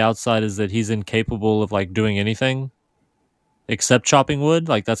looked from the outside is that he's incapable of like doing anything except chopping wood.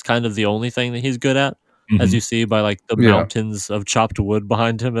 Like, that's kind of the only thing that he's good at. As you see by like the mountains of chopped wood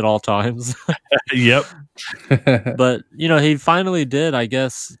behind him at all times. Yep. But, he finally did, I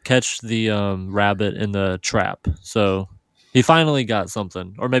guess, catch the rabbit in the trap. So he finally got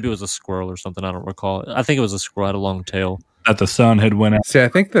something. Or maybe it was a squirrel or something. I don't recall. I think it was a squirrel, had a long tail. That the sun had went out. See, I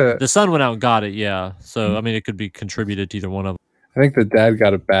think the sun went out and got it, yeah. So, I mean, it could be contributed to either one of them. I think the dad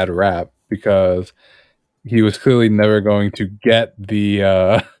got a bad rap because he was clearly never going to get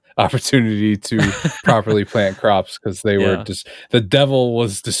the opportunity to properly plant crops because they were just the devil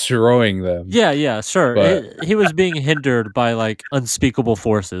was destroying them. Yeah, sure. But, he was being hindered by like unspeakable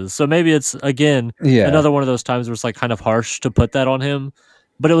forces. So maybe it's again another one of those times where it's like kind of harsh to put that on him,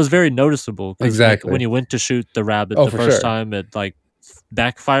 but it was very noticeable. Exactly. Like, when he went to shoot the rabbit the first time, it like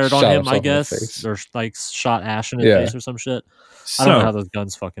backfired on him, I guess, or like shot ash in his face or some shit. I don't know how those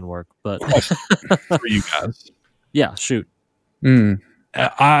guns fucking work, but for you guys, yeah, shoot.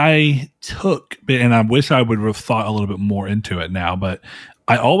 I took, and I wish I would have thought a little bit more into it now, but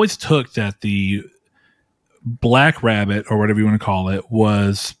I always took that the black rabbit, or whatever you want to call it,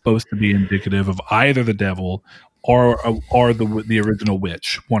 was supposed to be indicative of either the devil or the original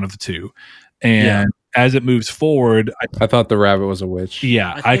witch, one of the two. And as it moves forward, I thought the rabbit was a witch.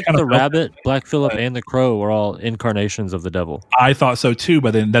 Yeah, I think the rabbit, Black Phillip, and the crow were all incarnations of the devil. I thought so too,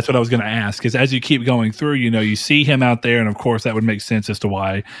 but then that's what I was going to ask. Is as you keep going through, you see him out there, and of course that would make sense as to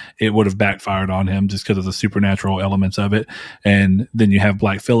why it would have backfired on him, just because of the supernatural elements of it. And then you have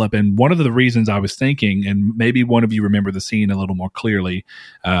Black Phillip, and one of the reasons I was thinking, and maybe one of you remember the scene a little more clearly,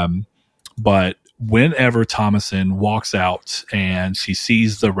 but whenever Thomasin walks out and she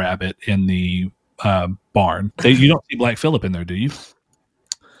sees the rabbit in the barn, you don't see Black Phillip in there, do you?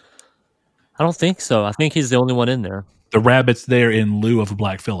 I don't think so. I think he's the only one in there. The rabbit's there in lieu of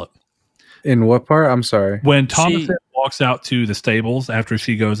Black Phillip. In what part? I'm sorry. When Thomasin walks out to the stables after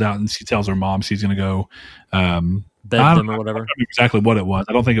she goes out and she tells her mom she's going to go bed them or whatever. I don't know exactly what it was.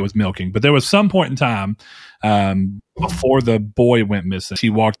 I don't think it was milking, but there was some point in time before the boy went missing. She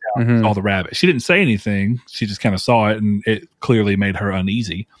walked out and saw the rabbit. She didn't say anything. She just kind of saw it, and it clearly made her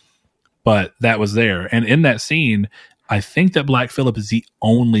uneasy. But that was there. And in that scene, I think that Black Phillip is the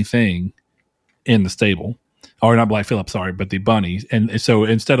only thing in the stable. Or not Black Phillip, sorry, but the bunny. And so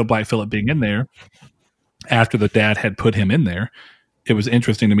instead of Black Phillip being in there, after the dad had put him in there, it was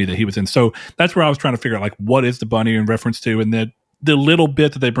interesting to me that he was in. So that's where I was trying to figure out, like, what is the bunny in reference to? And the little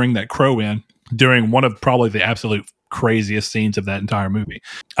bit that they bring that crow in during one of probably the absolute craziest scenes of that entire movie.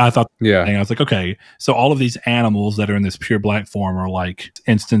 I thought, I was like, okay, so all of these animals that are in this pure black form are like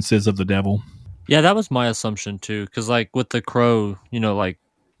instances of the devil. Yeah, that was my assumption too. Because like with the crow, like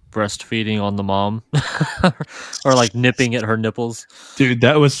breastfeeding on the mom or like nipping at her nipples. Dude,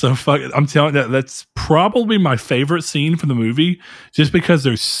 that was so fucking, I'm telling you, that's probably my favorite scene from the movie, just because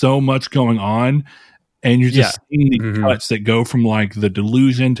there's so much going on. And you're just seeing these cuts that go from like the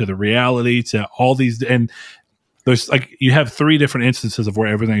delusion to the reality to all these, and there's like, you have 3 different instances of where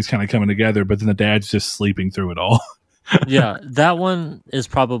everything's kind of coming together, but then the dad's just sleeping through it all. Yeah, that one is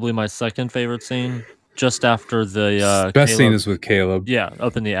probably my second favorite scene, just after the best scene is with Caleb. Yeah,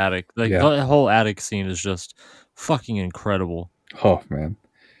 up in the attic. Like the whole attic scene is just fucking incredible. Oh man.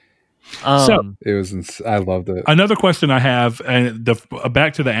 So it was. I loved it. Another question I have, and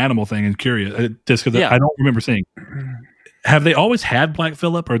back to the animal thing, and curious, just because I don't remember seeing. Have they always had Black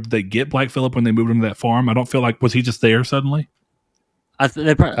Phillip, or did they get Black Phillip when they moved him to that farm? I don't feel like, was he just there suddenly? I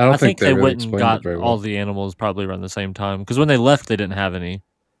think they really went and got all the animals probably around the same time, because when they left, they didn't have any.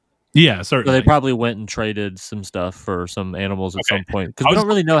 Yeah, certainly. So they probably went and traded some stuff for some animals at some point, because we don't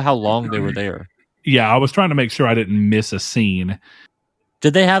really know how long they were there. Yeah, I was trying to make sure I didn't miss a scene.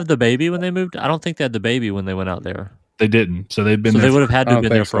 Did they have the baby when they moved? I don't think they had the baby when they went out there. They didn't. So they've been. So there they would have had to have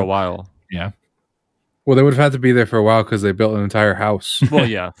been there for a while. Yeah. Well, they would have had to be there for a while because they built an entire house. Well,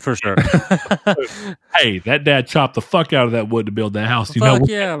 yeah, for sure. Hey, that dad chopped the fuck out of that wood to build that house. You know?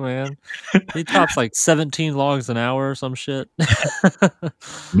 Yeah, man. He chops like 17 logs an hour or some shit. I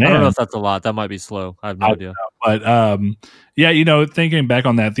don't know if that's a lot. That might be slow. I have no idea. But yeah, thinking back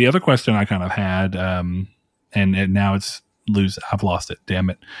on that, the other question I kind of had, and now I've lost it. Damn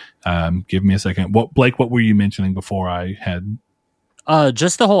it. Give me a second. Blake, what were you mentioning before I had?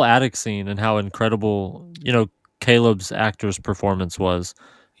 Just the whole attic scene and how incredible, Caleb's actor's performance was,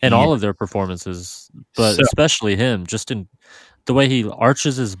 and all of their performances, but especially him, just in the way he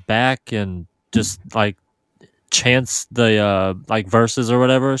arches his back and just like chants the like verses or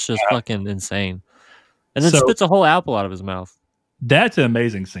whatever. It's just fucking insane. And then spits a whole apple out of his mouth. That's an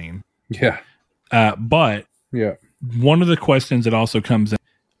amazing scene. Yeah. But one of the questions that also comes in,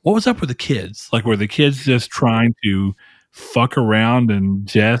 what was up with the kids? Like, were the kids just trying to fuck around and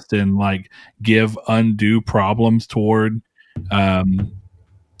jest and like give undue problems toward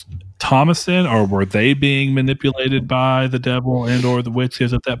Thomasin, or were they being manipulated by the devil and or the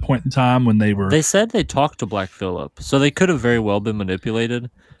witches at that point in time when they were? They said they talked to Black Phillip, so they could have very well been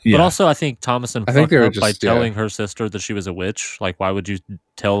manipulated. Yeah. But also, I think Thomasin fucked up by telling her sister that she was a witch. Like, why would you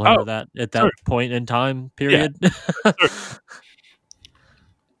tell her that at that point in time period? Yeah.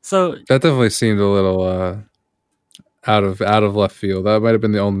 So that definitely seemed a little out of left field. That might have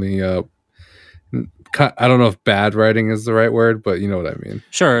been the only. I don't know if bad writing is the right word, but you know what I mean.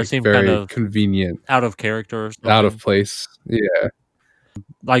 Sure, like it seemed very kind of convenient, out of character, or out of place. Yeah,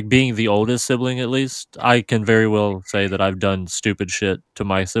 like being the oldest sibling, at least I can very well say that I've done stupid shit to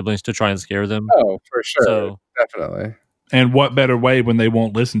my siblings to try and scare them. Oh, for sure, So, definitely. And what better way when they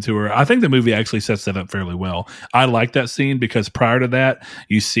won't listen to her? I think the movie actually sets that up fairly well. I like that scene because prior to that,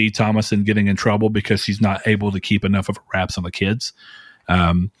 you see Thomasin getting in trouble because she's not able to keep enough of wraps on the kids.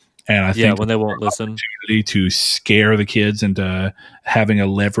 And I think when they won't listen, to scare the kids into having a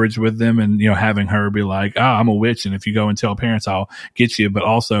leverage with them, and having her be like, I'm a witch, and if you go and tell parents, I'll get you. But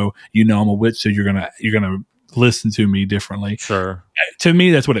also, I'm a witch, so you're gonna listen to me differently. Sure. To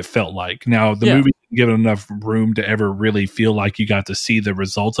me, that's what it felt like. Now, the movie didn't give it enough room to ever really feel like you got to see the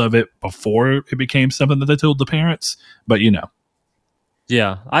results of it before it became something that they told the parents. But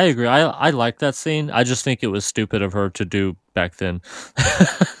Yeah, I agree. I like that scene. I just think it was stupid of her to do back then.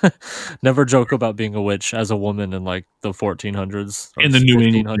 Never joke about being a witch as a woman in like the 1400s or in the New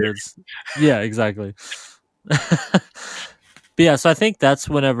 1500s. England. Yeah, exactly. But yeah, so I think that's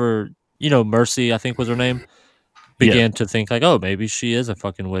whenever, Mercy, I think was her name, began to think like, oh, maybe she is a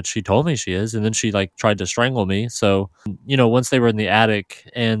fucking witch. She told me she is, and then she like tried to strangle me. So, once they were in the attic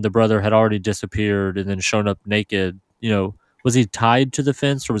and the brother had already disappeared and then shown up naked, was he tied to the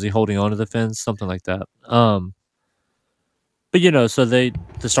fence or was he holding on to the fence? Something like that. But so they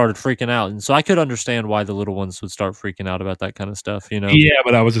started freaking out, and so I could understand why the little ones would start freaking out about that kind of stuff. Yeah,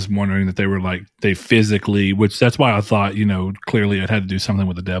 but I was just wondering that they were like they physically, which that's why I thought clearly it had to do something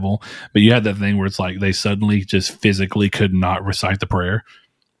with the devil. But you had that thing where it's like they suddenly just physically could not recite the prayer.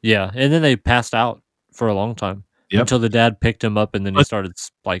 Yeah, and then they passed out for a long time until the dad picked him up, and then he started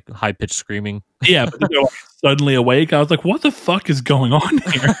like high pitched screaming. Yeah, but they're like suddenly awake. I was like, "What the fuck is going on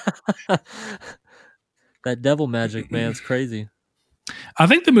here?" That devil magic, man, it's crazy. I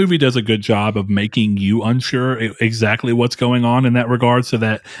think the movie does a good job of making you unsure exactly what's going on in that regard, so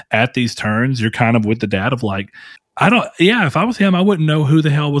that at these turns, you're kind of with the dad of like, if I was him, I wouldn't know who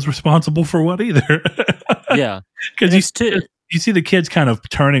the hell was responsible for what either. Yeah. Because you see the kids kind of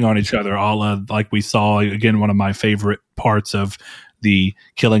turning on each other, like we saw, again, one of my favorite parts of the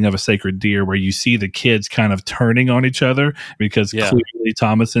Killing of a Sacred Deer, where you see the kids kind of turning on each other because clearly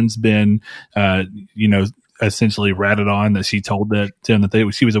Thomasin's been, essentially ratted on that she told them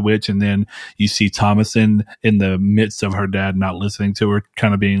that she was a witch, and then you see Thomasin in the midst of her dad not listening to her,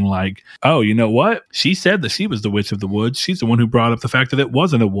 kind of being like, "Oh, you know what? She said that she was the witch of the woods. She's the one who brought up the fact that it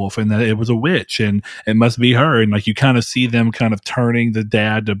wasn't a wolf and that it was a witch, and it must be her." And like you kind of see them kind of turning the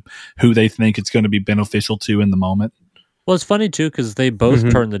dad to who they think it's going to be beneficial to in the moment. Well, it's funny too because they both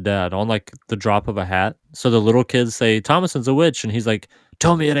turn the dad on like the drop of a hat. So the little kids say Thomasin's a witch, and he's like,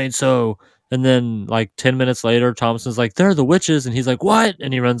 "Tell me it ain't so." And then, like 10 minutes later, Thomasin's like, "They're the witches," and he's like, "What?"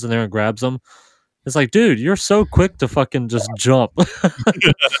 And he runs in there and grabs them. It's like, dude, you're so quick to fucking just jump.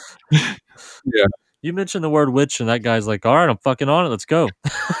 Yeah. You mentioned the word witch, and that guy's like, "All right, I'm fucking on it. Let's go.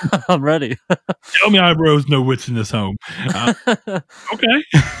 I'm ready." Tell me I rose no witch in this home. Okay.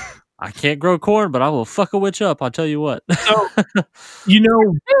 I can't grow corn, but I will fuck a witch up. I'll tell you what. So,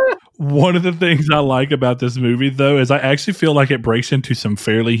 one of the things I like about this movie, though, is I actually feel like it breaks into some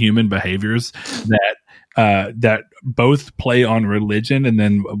fairly human behaviors that both play on religion, and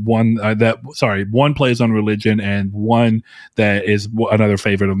then one plays on religion, and one that is another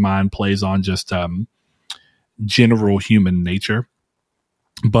favorite of mine plays on just general human nature.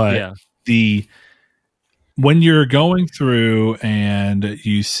 But when you're going through and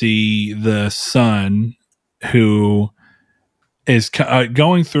you see the son who is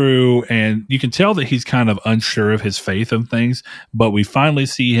going through, and you can tell that he's kind of unsure of his faith and things, but we finally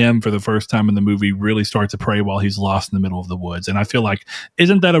see him for the first time in the movie really start to pray while he's lost in the middle of the woods. And I feel like,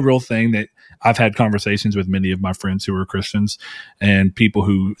 isn't that a real thing that I've had conversations with many of my friends who are Christians and people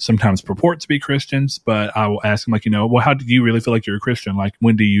who sometimes purport to be Christians, but I will ask them like, well, how do you really feel like you're a Christian? Like,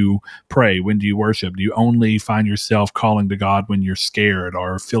 when do you pray? When do you worship? Do you only find yourself calling to God when you're scared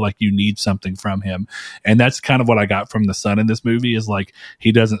or feel like you need something from him? And that's kind of what I got from the son in this movie, is like,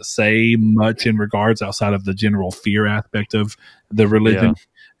 he doesn't say much in regards outside of the general fear aspect of the religion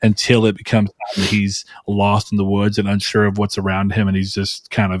until it becomes time that he's lost in the woods and unsure of what's around him, and he's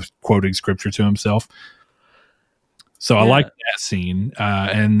just kind of quoting scripture to himself. So I like that scene.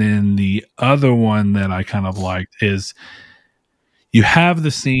 And then the other one that I kind of liked is you have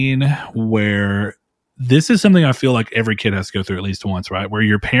the scene where this is something I feel like every kid has to go through at least once, right? Where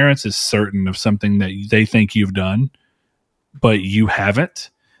your parents is certain of something that they think you've done, but you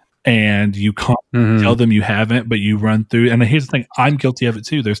haven't. and you can't tell them you haven't, but you run through. And here's the thing, I'm guilty of it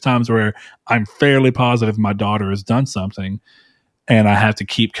too. There's times where I'm fairly positive my daughter has done something, and I have to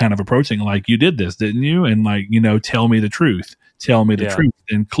keep kind of approaching like, you did this, didn't you? And like, tell me the truth. Tell me the truth.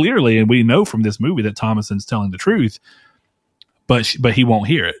 And clearly, and we know from this movie that Thomason's telling the truth, but he won't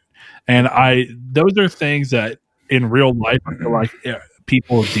hear it. And those are things that in real life, I feel like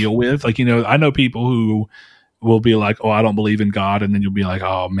people deal with. Like, I know people who will be like, oh, I don't believe in God. And then you'll be like,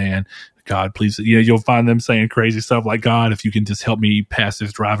 oh man, God, please. You'll find them saying crazy stuff like, God, if you can just help me pass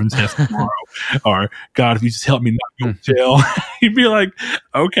this driving test tomorrow, or God, if you just help me not go to jail. You'd be like,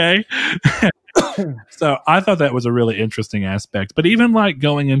 okay. So I thought that was a really interesting aspect. But even like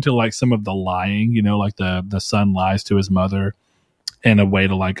going into like some of the lying, like the son lies to his mother in a way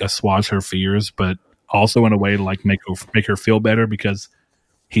to like assuage her fears, but also in a way to like make her feel better, because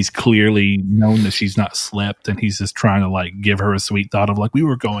he's clearly known that she's not slept, and he's just trying to like give her a sweet thought of like, we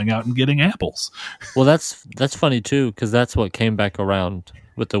were going out and getting apples. Well, that's funny too, because that's what came back around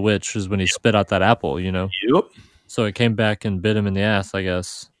with the witch, is when he spit out that apple, Yep. So it came back and bit him in the ass, I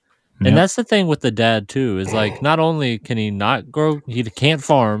guess. Yep. And that's the thing with the dad too, is like, not only can he not grow, he can't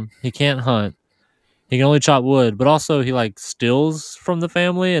farm, he can't hunt, he can only chop wood, but also he like steals from the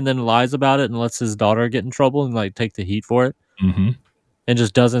family and then lies about it and lets his daughter get in trouble and like take the heat for it. Mm-hmm. And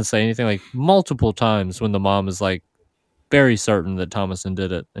just doesn't say anything, like multiple times when the mom is like very certain that Thomason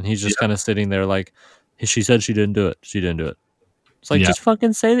did it, and he's just kind of sitting there like, she said she didn't do it. She didn't do it. It's like, just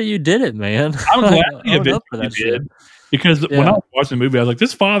fucking say that you did it, man. I'm glad he eventually did. Because when I was watching the movie, I was like,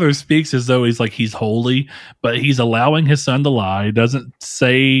 this father speaks as though he's holy, but he's allowing his son to lie. Doesn't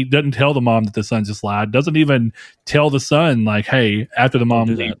tell the mom that the son just lied. Doesn't even tell the son, like, hey, after the mom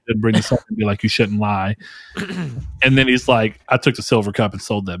leaves, then bring the son and be like, you shouldn't lie. And then he's like, I took the silver cup and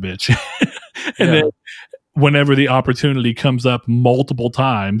sold that bitch. And then whenever the opportunity comes up multiple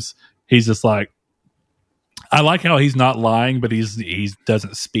times, he's just like, I like how he's not lying, but he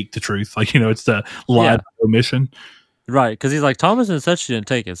doesn't speak the truth. Like, it's the lie by omission. Right, because he's like, Thomason said she didn't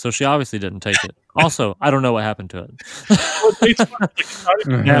take it, so she obviously didn't take it. Also, I don't know what happened to it.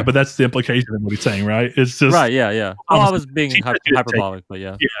 Yeah, but that's the implication of what he's saying, right? It's just right, yeah. Well, I was being hyperbolic, but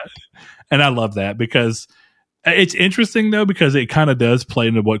yeah. And I love that, because it's interesting though, because it kind of does play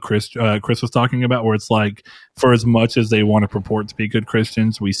into what Chris was talking about, where it's like, for as much as they want to purport to be good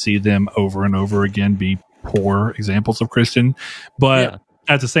Christians, we see them over and over again be poor examples of Christian, but.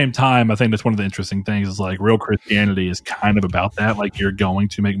 At the same time, I think that's one of the interesting things is like real Christianity is kind of about that. Like, you're going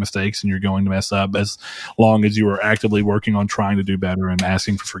to make mistakes and you're going to mess up. As long as you are actively working on trying to do better and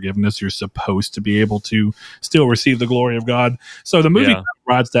asking for forgiveness, you're supposed to be able to still receive the glory of God. So the movie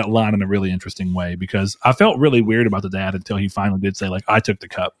rides that line in a really interesting way, because I felt really weird about the dad until he finally did say, like, I took the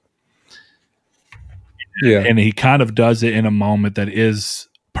cup. Yeah. And he kind of does it in a moment that is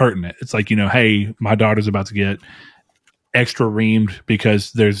pertinent. It's like, hey, my daughter's about to get extra reamed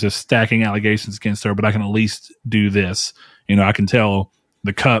because there's just stacking allegations against her, but I can at least do this. I can tell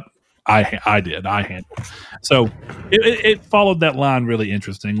the cup I handled. So it followed that line really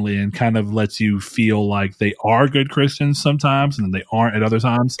interestingly, and kind of lets you feel like they are good Christians sometimes and they aren't at other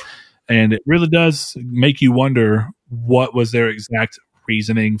times. And it really does make you wonder, what was their exact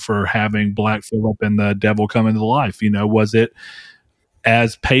reasoning for having Black Phillip and the devil come into life? Was it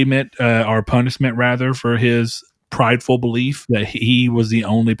as payment or punishment rather for his prideful belief that he was the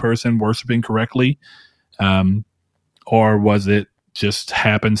only person worshiping correctly, or was it just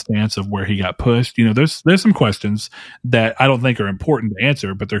happenstance of where he got pushed? There's some questions that I don't think are important to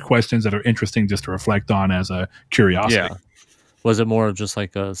answer, but they're questions that are interesting just to reflect on as a curiosity. Yeah. Was it more of just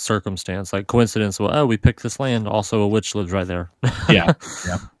like a circumstance, like coincidence? Well, we picked this land. Also, a witch lives right there. Yeah.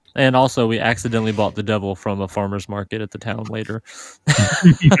 And also, we accidentally bought the devil from a farmer's market at the town later.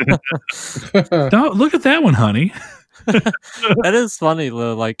 Don't look at that one, honey. That is funny,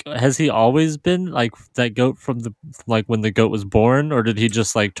 though. Like, has he always been like that goat from when the goat was born, or did he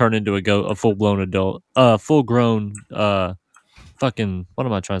just like turn into a goat, a full-blown adult, full-grown, fucking, what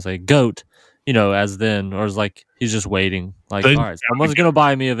am I trying to say? Goat, as then, or is like he's just waiting? Like, all right, someone's gonna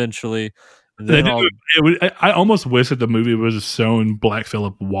buy me eventually. I almost wish that the movie was shown Black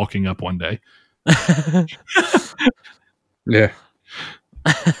Phillip walking up one day. Yeah.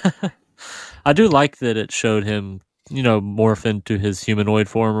 I do like that it showed him, morph into his humanoid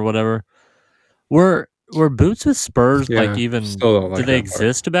form or whatever. Were boots with spurs did they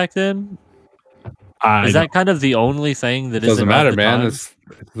exist back then? Is that kind of the only thing that doesn't matter, man? It's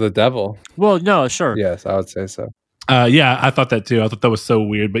the devil. Well, no, sure. Yes, I would say so. Yeah, I thought that too. I thought that was so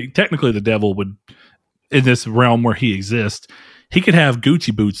weird. But technically, the devil would, in this realm where he exists, he could have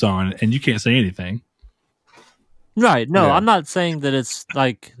Gucci boots on, and you can't say anything. Right. No, I'm not saying that it's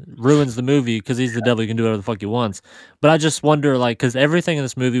like ruins the movie because he's the devil. He can do whatever the fuck he wants. But I just wonder, like, because everything in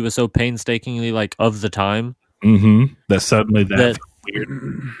this movie was so painstakingly like of the time. Mm-hmm. That suddenly that's weird.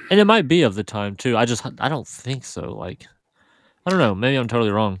 And it might be of the time too. I don't think so. Like, I don't know. Maybe I'm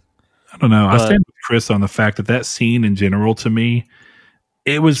totally wrong. I don't know. I stand with Chris on the fact that scene in general, to me,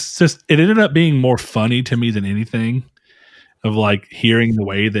 it ended up being more funny to me than anything, of like hearing the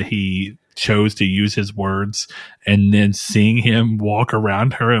way that he chose to use his words and then seeing him walk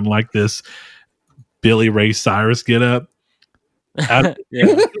around her in like this Billy Ray Cyrus get up.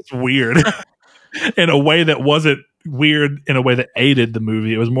 It's weird in a way that wasn't weird in a way that aided the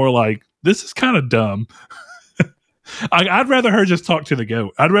movie. It was more like, this is kind of dumb. I'd rather her just talk to the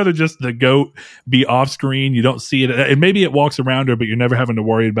goat. I'd rather just the goat be off screen. You don't see it. And maybe it walks around her, but you're never having to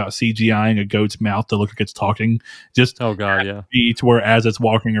worry about CGIing a goat's mouth to look like it's talking. Just to where as it's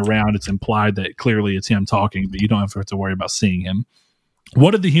walking around, it's implied that clearly it's him talking, but you don't have to worry about seeing him.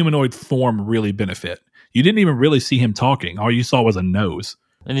 What did the humanoid form really benefit? You didn't even really see him talking. All you saw was a nose.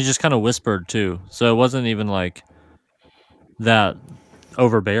 And he just kind of whispered too. So it wasn't even like that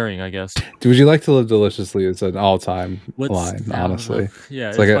overbearing, I guess. Would you like to live deliciously? It's an all-time line, honestly. Yeah,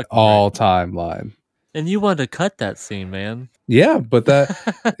 it's like an all-time line. And you wanted to cut that scene, man. Yeah, but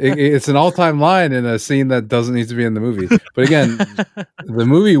it's an all-time line in a scene that doesn't need to be in the movie. But again, the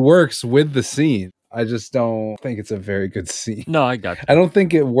movie works with the scene. I just don't think it's a very good scene. No, I got you. I don't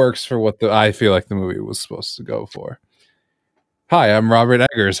think it works for what I feel like the movie was supposed to go for. Hi, I'm Robert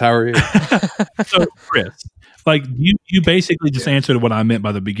Eggers. How are you? So, Chris, like you basically just answered what I meant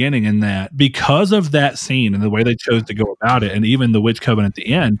by the beginning, in that because of that scene and the way they chose to go about it, and even the witch coven at the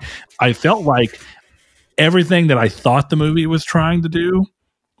end, I felt like everything that I thought the movie was trying to do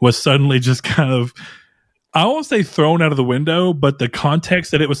was suddenly just kind of, I won't say thrown out of the window, but the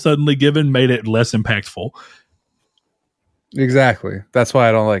context that it was suddenly given made it less impactful. Exactly. That's why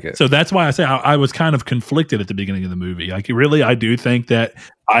I don't like it. So that's why I say I was kind of conflicted at the beginning of the movie. Like, really, I do think that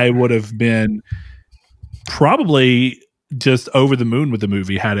I would have been probably just over the moon with the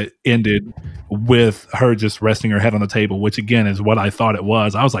movie had it ended with her just resting her head on the table, which again is what I thought it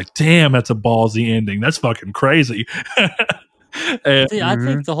was. I was like, damn, that's a ballsy ending. That's fucking crazy. See, I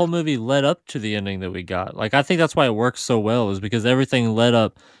think the whole movie led up to the ending that we got. Like, I think that's why it works so well, is because everything led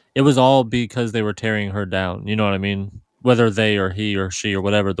up. It was all because they were tearing her down. You know what I mean? Whether they or he or she or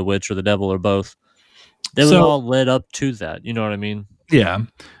whatever, the witch or the devil or both. They was all led up to that. You know what I mean? Yeah.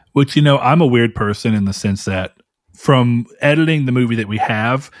 Which, I'm a weird person in the sense that from editing the movie that we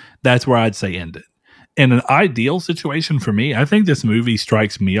have, that's where I'd say end it. In an ideal situation for me, I think this movie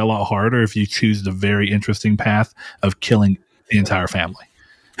strikes me a lot harder if you choose the very interesting path of killing the entire family.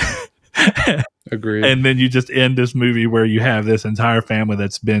 Agreed. And then you just end this movie where you have this entire family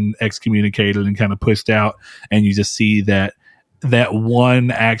that's been excommunicated and kind of pushed out, and you just see that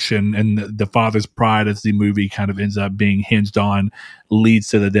one action and the father's pride, as the movie kind of ends up being hinged on, leads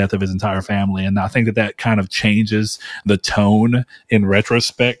to the death of his entire family. And I think that kind of changes the tone in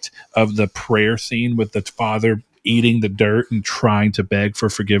retrospect of the prayer scene with the father eating the dirt and trying to beg for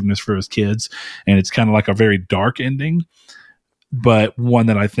forgiveness for his kids. And it's kind of like a very dark ending, but one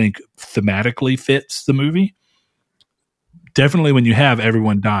that I think thematically fits the movie. Definitely when you have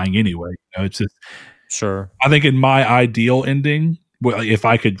everyone dying anyway, it's just, sure. I think in my ideal ending, if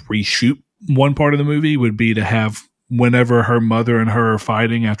I could reshoot one part of the movie, would be to have, whenever her mother and her are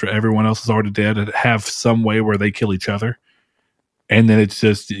fighting after everyone else is already dead, have some way where they kill each other. And then it's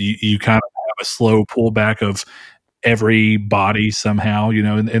just, you kind of have a slow pullback of every body somehow,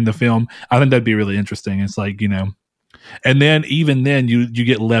 in the film. I think that'd be really interesting. It's like, and then even then you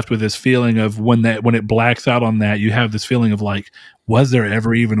get left with this feeling of when it blacks out on that, you have this feeling of like, was there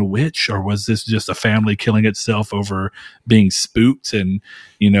ever even a witch, or was this just a family killing itself over being spooked and,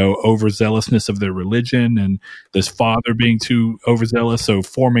 overzealousness of their religion, and this father being too overzealous. So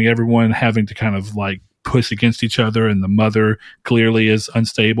forming everyone having to kind of like push against each other. And the mother clearly is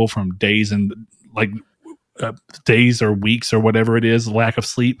unstable from days and days or weeks or whatever it is, lack of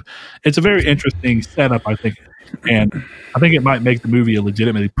sleep. It's a very interesting setup, I think. And I think it might make the movie a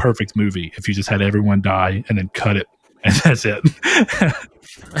legitimately perfect movie if you just had everyone die and then cut it, and that's it.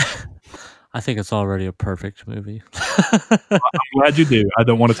 I think it's already a perfect movie. I'm glad you do. I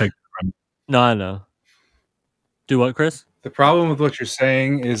don't want to take it from you. No, I know. Do what, Chris? The problem with what you're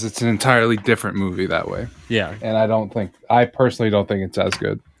saying is it's an entirely different movie that way. Yeah. And I personally don't think it's as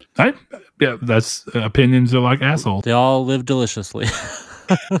good. Yeah, that's opinions are like assholes. They all live deliciously.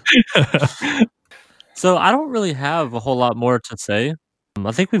 So I don't really have a whole lot more to say.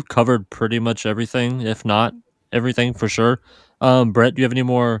 I think we've covered pretty much everything, if not everything for sure. Brett, do you have any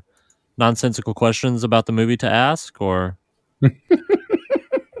more nonsensical questions about the movie to ask, or?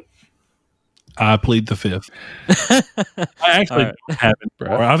 I plead the fifth. I actually haven't,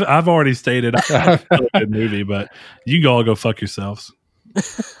 bro. I've already stated it's a good movie, but you all go fuck yourselves.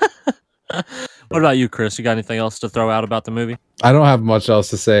 What about you, Chris? You got anything else to throw out about the movie? I don't have much else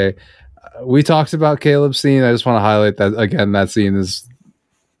to say. We talked about Caleb's scene. I just want to highlight that again. That scene is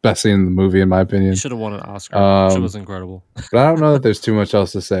best scene in the movie, in my opinion. You should have won an Oscar. It was incredible. But I don't know that there's too much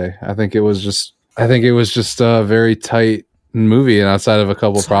else to say. I think it was just a very tight movie, and outside of a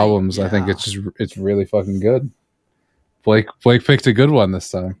couple problems, I think it's really fucking good. Blake picked a good one this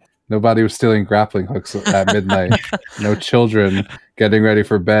time. Nobody was stealing grappling hooks at midnight. No children getting ready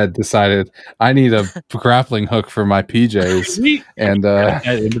for bed decided I need a grappling hook for my PJs, and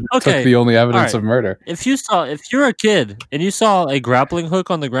took the only evidence of murder. If you're a kid and you saw a grappling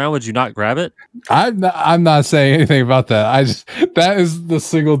hook on the ground, would you not grab it? I'm not saying anything about that. That is the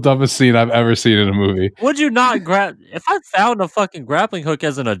single dumbest scene I've ever seen in a movie. Would you not grab? If I found a fucking grappling hook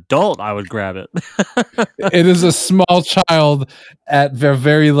as an adult, I would grab it. It is a small child at their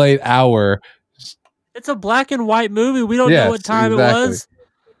very late hour. It's a black and white movie. We don't know what time it was.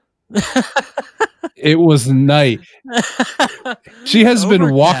 It was night. She has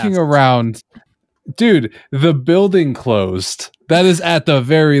been walking around. Dude, the building closed. That is at the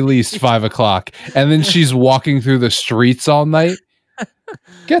very least 5 o'clock. And then she's walking through the streets all night.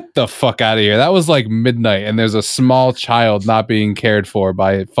 Get the fuck out of here. That was like midnight, and there's a small child not being cared for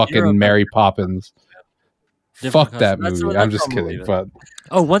by fucking Mary Poppins. Fuck that movie. I'm just kidding. But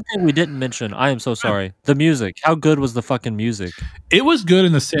one thing we didn't mention. I am so sorry. The music. How good was the fucking music? It was good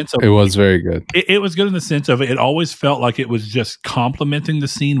in the sense of it was very good. It was good in the sense of it always felt like it was just complementing the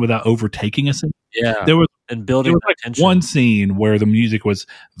scene without overtaking a scene. Yeah, there was building like one scene where the music was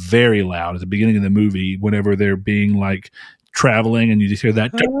very loud at the beginning of the movie. Whenever they're being like traveling, and you just hear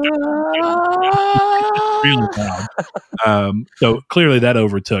that really loud. So clearly that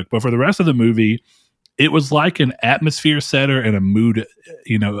overtook. But for the rest of the movie, it was like an atmosphere setter and a mood,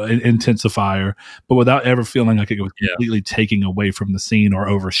 intensifier, but without ever feeling like it was completely taking away from the scene or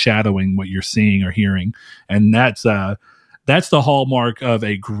overshadowing what you're seeing or hearing. And that's the hallmark of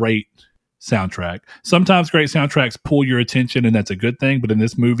a great soundtrack. Sometimes great soundtracks pull your attention, and that's a good thing. But in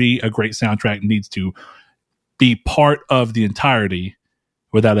this movie, a great soundtrack needs to be part of the entirety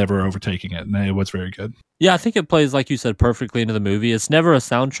without ever overtaking it. And it was very good. Yeah, I think it plays, like you said, perfectly into the movie. It's never a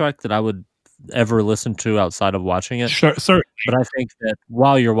soundtrack that I would ever listen to outside of watching it. Sure, certainly. But I think that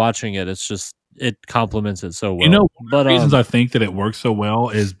while you're watching it, it complements it so well. One of the reasons I think that it works so well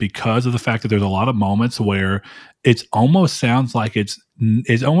is because of the fact that there's a lot of moments where it almost sounds like it's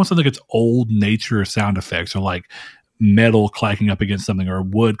old nature sound effects, or like metal clacking up against something or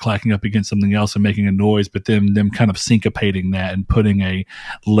wood clacking up against something else and making a noise, but then them kind of syncopating that and putting a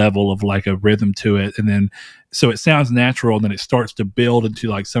level of like a rhythm to it. And then, so it sounds natural, and then it starts to build into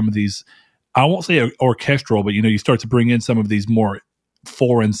like some of these, I won't say orchestral, but you start to bring in some of these more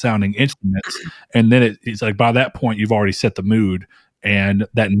foreign sounding instruments. And then it's like, by that point, you've already set the mood, and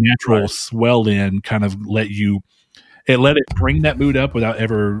that natural swell in kind of let it bring that mood up without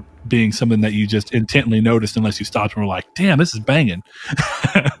ever being something that you just intently noticed, unless you stopped and were like, damn, this is banging.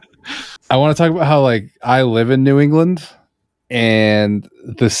 I want to talk about how like I live in New England, and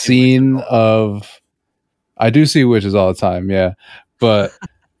the scene of, I do see witches all the time. Yeah. But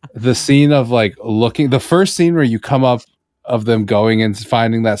the scene of like the first scene where you come up of them going and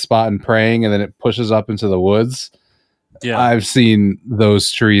finding that spot and praying, and then it pushes up into the woods. Yeah. I've seen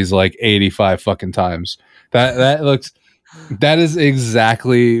those trees like 85 fucking times. That is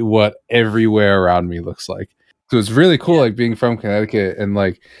exactly what everywhere around me looks like. So it's really cool, like being from Connecticut, and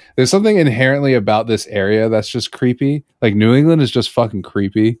like there's something inherently about this area that's just creepy. Like New England is just fucking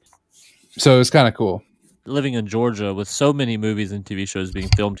creepy. So it's kind of cool. Living in Georgia with so many movies and TV shows being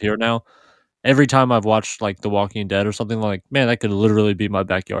filmed here now, every time I've watched like The Walking Dead or something, like, man, that could literally be my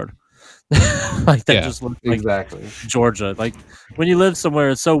backyard. Like that just looks like exactly Georgia. Like when you live somewhere,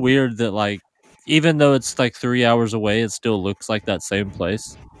 it's so weird that like even though it's like 3 hours away, it still looks like that same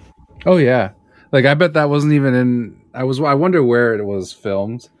place. Oh yeah. Like I bet that wasn't even in I wonder where it was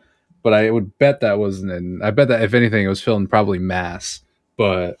filmed, but I would bet that wasn't in, I bet that if anything it was filmed probably Mass,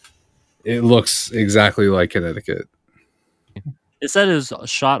 but it looks exactly like Connecticut. It said it was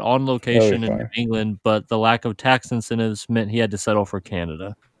shot on location in England, but the lack of tax incentives meant he had to settle for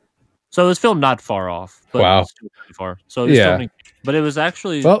Canada. So it was filmed not far off, but it was still pretty far. So he was filming, but it was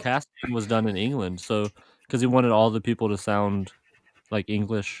actually casting was done in England, so because he wanted all the people to sound like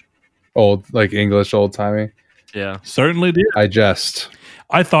English, old timey. Yeah, certainly did. I just.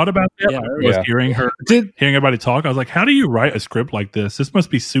 I thought about that. I was hearing everybody talk. I was like, how do you write a script like this? This must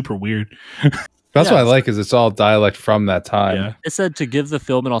be super weird. That's what I like is it's all dialect from that time. Yeah. It said to give the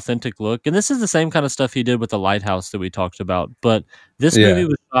film an authentic look. And this is the same kind of stuff he did with The Lighthouse that we talked about. But this movie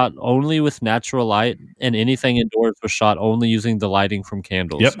was shot only with natural light, and anything indoors was shot only using the lighting from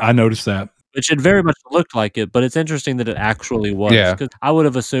candles. Yep, I noticed that. Which it very much looked like it, but it's interesting that it actually was. Because I would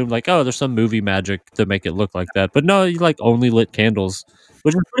have assumed, like, oh, there's some movie magic to make it look like that. But no, you like only lit candles,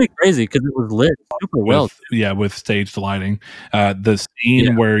 which is pretty crazy because it was lit super well. With staged lighting. The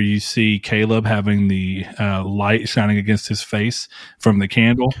scene where you see Caleb having the light shining against his face from the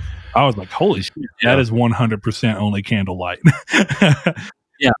candle, I was like, holy shit, that is 100% only candle light. At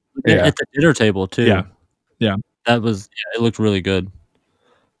the dinner table, too. Yeah. That was, it looked really good.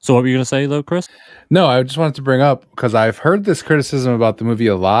 So what were you going to say, though, Chris? No, I just wanted to bring up, because I've heard this criticism about the movie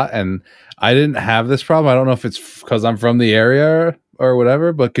a lot, and I didn't have this problem. I don't know if it's because I'm from the area or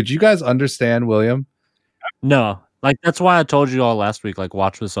whatever, but could you guys understand William? No. Like, that's why I told you all last week, like,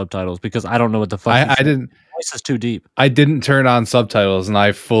 watch with subtitles, because I don't know what the fuck I didn't. The voice is too deep. I didn't turn on subtitles, and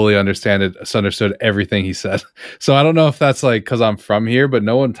I fully understood everything he said. So I don't know if that's, like, because I'm from here, but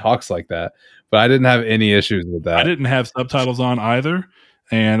no one talks like that. But I didn't have any issues with that. I didn't have subtitles on either.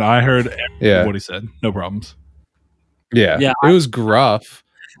 And I heard what he said. No problems. Yeah. It was gruff.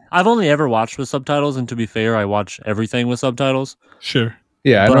 I've only ever watched with subtitles, and to be fair, I watch everything with subtitles. Sure.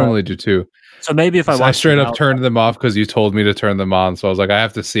 Yeah, I normally do too. So maybe if I straight up turned them off because you told me to turn them on. So I was like, I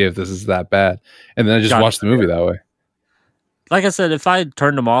have to see if this is that bad. And then I just watched the movie that way. Like I said, if I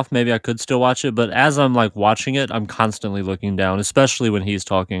turned them off, maybe I could still watch it. But as I'm like watching it, I'm constantly looking down, especially when he's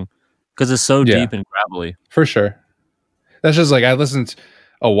talking, because it's so deep and gravelly. For sure. That's just like I listened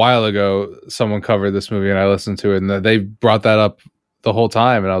a while ago. Someone covered this movie and I listened to it, and they brought that up the whole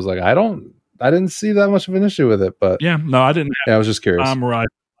time. And I was like, I didn't see that much of an issue with it. But I didn't. I was just curious. I'm right.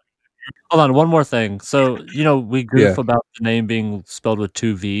 Hold on, one more thing. So, we goof about the name being spelled with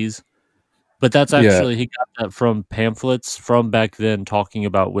 2 V's, but that's actually, he got that from pamphlets from back then talking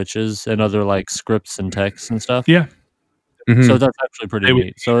about witches and other like scripts and texts and stuff. Yeah. Mm-hmm. So that's actually pretty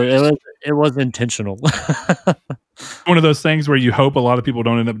neat. So it was intentional. One of those things where you hope a lot of people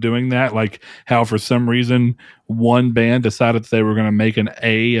don't end up doing that, like how for some reason one band decided they were going to make an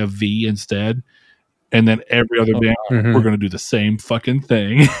A a V instead, and then every other band we're going to do the same fucking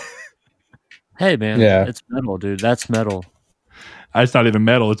thing. Hey man, it's metal, dude. That's metal. It's not even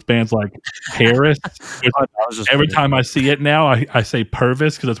metal. It's bands like Paris. Every time I see it now, I say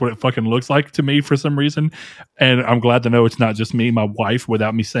Purvis because that's what it fucking looks like to me for some reason. And I'm glad to know it's not just me. My wife,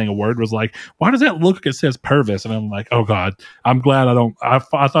 without me saying a word, was like, "Why does that look like it says Purvis?" And I'm like, "Oh God, I'm glad I don't." I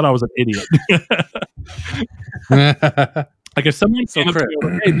thought I was an idiot. Like if someone came up to me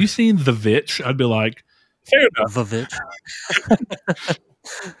like, "Hey, have you seen The Vitch?" I'd be like, "Fair enough." The Vitch.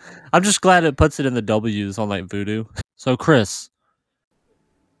 I'm just glad it puts it in the W's on like Voodoo. So Chris,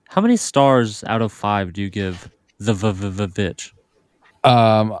 how many stars out of 5 do you give the Vitch?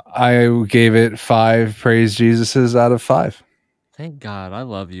 I gave it 5 praise Jesuses out of 5. Thank God, I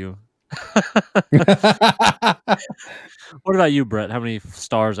love you. What about you, Brett? How many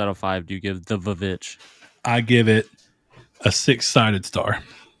stars out of 5 do you give the Vitch? I give it a 6-sided star.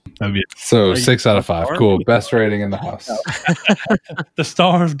 So 6 out of 5. Cool. Best rating in the house. The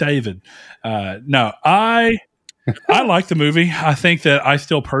Star of David. No, I like the movie. I think that I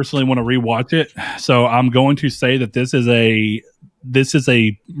still personally want to rewatch it. So I'm going to say that this is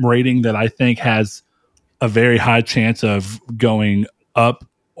a rating that I think has a very high chance of going up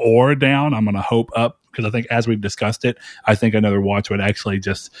or down. I'm going to hope up because I think as we've discussed it, I think another watch would actually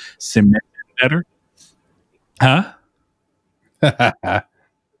just cement it better. Huh?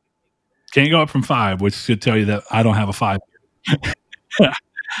 Can't go up from 5, which should tell you that I don't have a 5.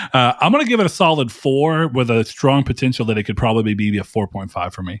 I'm going to give it a solid 4 with a strong potential that it could probably be a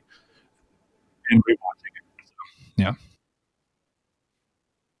 4.5 for me. And rewatching it. So, yeah.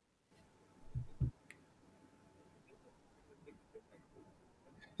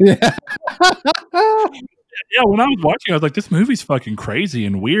 Yeah. Yeah, when I was watching, I was like, this movie's fucking crazy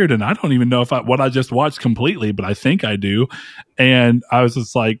and weird, and I don't even know what I just watched completely, but I think I do. And I was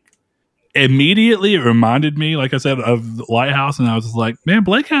just like, immediately it reminded me, like I said, of Lighthouse, and I was just like, man,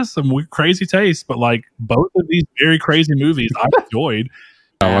 Blake has some crazy taste, but like both of these very crazy movies I enjoyed.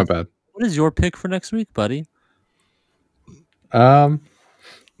 Oh, my bad. What is your pick for next week, buddy? So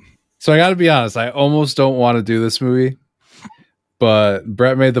I got to be honest, I almost don't want to do this movie, but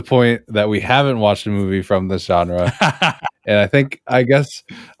Brett made the point that we haven't watched a movie from this genre. And I guess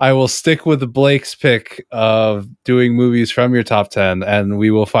I will stick with Blake's pick of doing movies from your top 10, and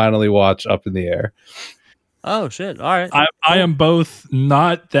we will finally watch Up in the Air. Oh shit! All right, I am both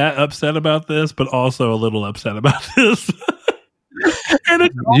not that upset about this, but also a little upset about this. And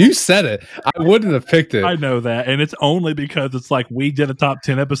you said it. I wouldn't have picked it. I know that, and it's only because it's like we did a top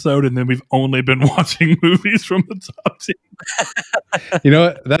 10 episode, and then we've only been watching movies from the top 10. You know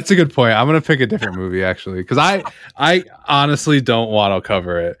what? That's a good point. I'm gonna pick a different movie actually, because I honestly don't want to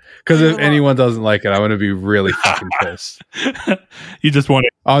cover it. Because if anyone doesn't like it, I'm gonna be really fucking pissed. You just want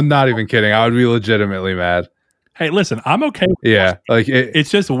to? I'm not even kidding. I would be legitimately mad. Hey, listen, I'm okay. Yeah, like it's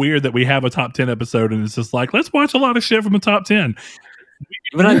just weird that we have a top 10 episode, and it's just like, let's watch a lot of shit from the top 10.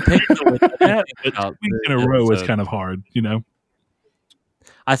 When I picked that week in a row is kind of hard, you know.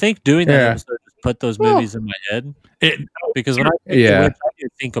 I think doing that episode just put those movies in my head. Because when I picked The Witch, I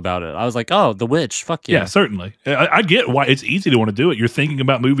didn't think about it. I was like, oh, The Witch, fuck yeah. Yeah, certainly. I get why it's easy to want to do it. You're thinking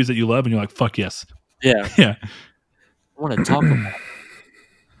about movies that you love, and you're like, fuck yes. Yeah. Yeah. I want to talk about it.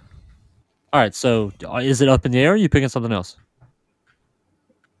 All right, so is it up in the air, or are you picking something else?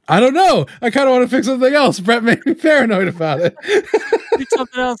 I don't know. I kind of want to pick something else. Brett made me paranoid about it. Pick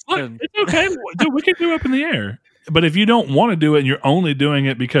something else. Look, it's okay. Dude, we can do up in the air. But if you don't want to do it and you're only doing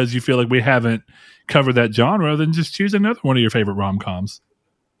it because you feel like we haven't covered that genre, then just choose another one of your favorite rom-coms.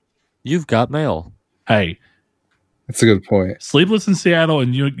 You've Got Mail. Hey. That's a good point. Sleepless in Seattle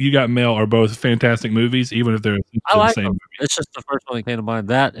and You Got Mail are both fantastic movies, even if they're the same movie. It's just the first one that came to mind.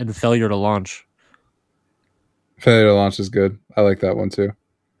 That and Failure to Launch. Failure to Launch is good. I like that one too.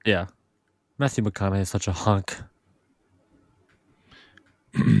 Yeah. Matthew McConaughey is such a hunk.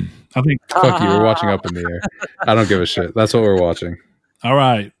 I think fuck you. We're watching Up in the Air. I don't give a shit. That's what we're watching. All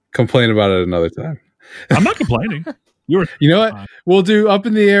right. Complain about it another time. I'm not complaining. You know what? We'll do Up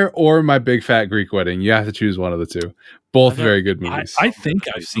in the Air or My Big Fat Greek Wedding. You have to choose one of the two. Both very good movies. I think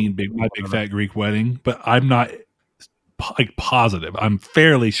I've seen My Big Fat Greek Wedding, but I'm not like positive. I'm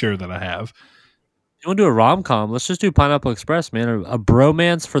fairly sure that I have. You want to do a rom-com? Let's just do Pineapple Express, man. A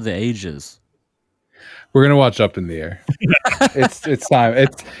bromance for the ages. We're gonna watch Up in the Air. It's time.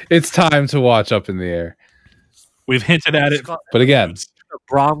 It's time to watch Up in the Air. We've hinted at it, but again, it's a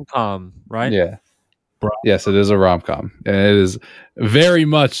rom-com, right? Yeah. Yes, it is a rom-com, and it is very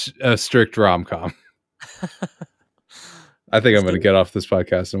much a strict rom-com. I think I'm going to get off this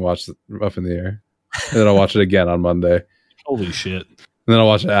podcast and watch Up in the Air, and then I'll watch it again on Monday. Holy shit! And then I'll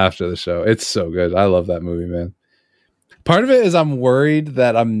watch it after the show. It's so good. I love that movie, man. Part of it is I'm worried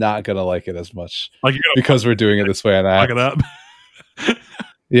that I'm not going to like it as much because we're doing it this way. And lock it up.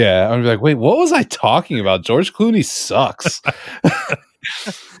 Yeah, I'm like, wait, what was I talking about? George Clooney sucks.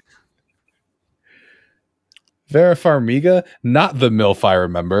 Vera Farmiga, not the MILF I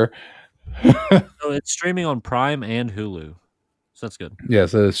remember. So it's streaming on Prime and Hulu, so that's good.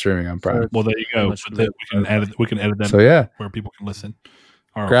 Yes, it is streaming on Prime. Well, there you go. We can edit that. So yeah, where people can listen.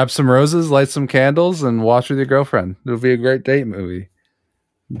 All right. Grab some roses, light some candles, and watch with your girlfriend. It'll be a great date movie.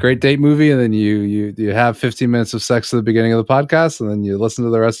 Great date movie, and then you have 15 minutes of sex at the beginning of the podcast, and then you listen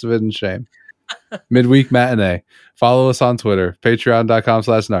to the rest of it in shame. Midweek matinee. Follow us on Twitter,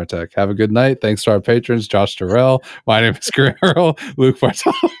 patreon.com/Nartech. Have a good night. Thanks to our patrons, Josh Terrell. My name is Guerrero, Luke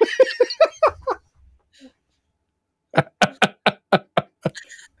Bartolome.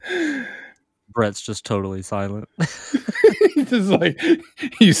 Brett's just totally silent. He's just like,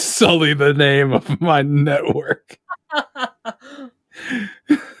 you sully the name of my network.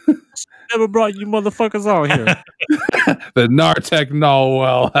 Never brought you motherfuckers out here. The Nartech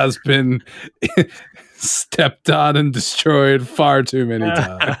Narwhal has been stepped on and destroyed far too many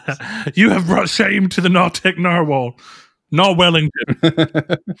times. You have brought shame to the Nartech Narwhal.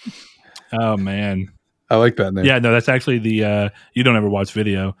 Narwellington. Oh, man. I like that name. Yeah, no, that's actually the you don't ever watch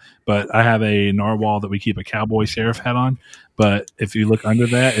video, but I have a narwhal that we keep a cowboy sheriff hat on. But if you look under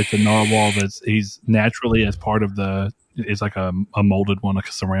that, it's a narwhal he's naturally as part of it's like a molded one, like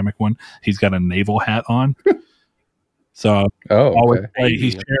a ceramic one. He's got a naval hat on. So okay.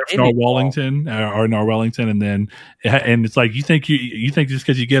 He's Sheriff Narwellington or Narwellington, and it's like you think just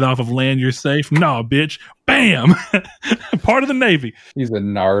because you get off of land you're safe? No, bitch! Bam! Part of the Navy. He's a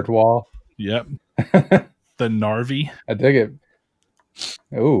Nardwall. Yep. The Narvi. I dig it.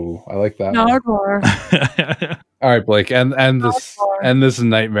 Ooh, I like that. Nardwar. All right, Blake, and this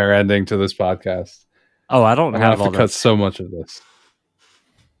nightmare ending to this podcast. Oh, I don't have to cut so much of this.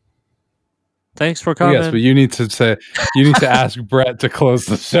 Thanks for coming. Yes, but you need to ask Brett to close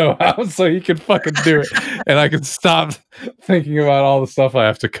the show out so he can fucking do it, and I can stop thinking about all the stuff I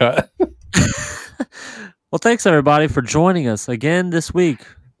have to cut. Well, thanks everybody for joining us again this week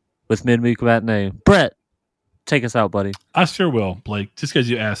with Midweek Matinee. Brett, take us out, buddy. I sure will, Blake. Just because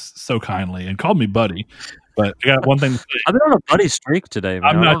you asked so kindly and called me buddy. But I got one thing to say. I've been on a buddy streak today, man.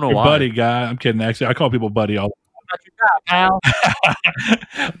 I'm I not don't know your why. buddy guy. I'm kidding. Actually, I call people buddy all the I'm not your guy, pal.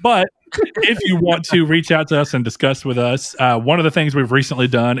 But if you want to reach out to us and discuss with us, one of the things we've recently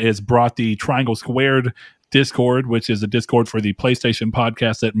done is brought the Triangle Squared Discord, which is a Discord for the PlayStation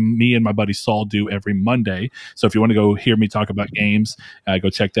podcast that me and my buddy Saul do every Monday. So if you want to go hear me talk about games, go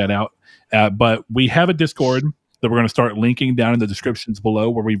check that out. But we have a Discord that we're going to start linking down in the descriptions below,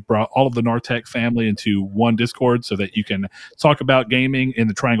 where we've brought all of the Nartech family into one Discord so that you can talk about gaming in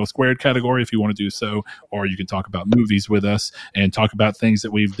the Triangle Squared category if you want to do so, or you can talk about movies with us and talk about things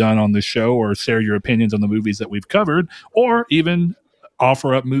that we've done on the show, or share your opinions on the movies that we've covered, or even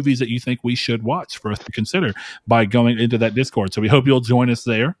offer up movies that you think we should watch for us to consider by going into that Discord. So we hope you'll join us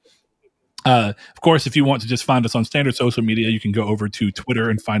there. Of course, if you want to just find us on standard social media, you can go over to Twitter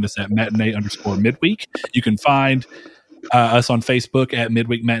and find us at matinee_midweek. You can find us on Facebook at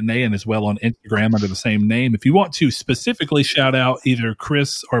Midweek Matinee, and as well on Instagram under the same name. If you want to specifically shout out either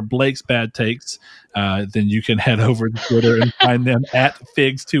Chris or Blake's bad takes, then you can head over to Twitter and find them at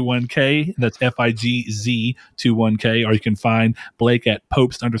Figs21K. That's FIGZ21K. Or you can find Blake at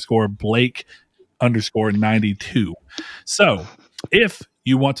Popes_Blake_92. So if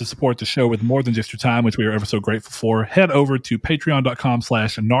you want to support the show with more than just your time, which we are ever so grateful for, head over to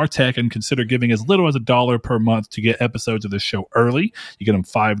patreon.com/Nartech and consider giving as little as $1 per month to get episodes of this show early. You get them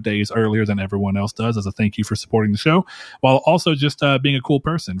 5 days earlier than everyone else does as a thank you for supporting the show, while also just being a cool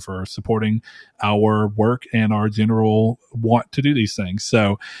person for supporting our work and our general want to do these things.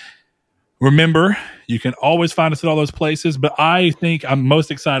 So remember, you can always find us at all those places, but I think I'm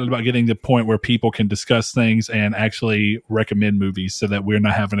most excited about getting to the point where people can discuss things and actually recommend movies so that we're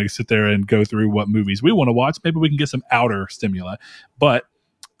not having to sit there and go through what movies we want to watch. Maybe we can get some outer stimuli. But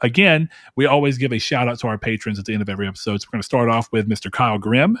again, we always give a shout out to our patrons at the end of every episode. So we're going to start off with Mr. Kyle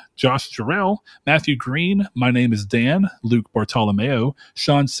Grimm, Josh Jarrell, Matthew Green, My Name is Dan, Luke Bartolomeo,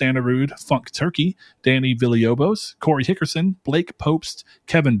 Sean Santarud, Funk Turkey, Danny Villalobos, Corey Hickerson, Blake Popst,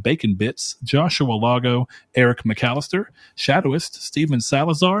 Kevin Bacon Bits, Joshua Lago, Eric McAllister, Shadowist, Steven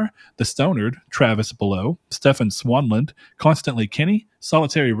Salazar, The Stonard, Travis Below, Stefan Swanland, Constantly Kenny,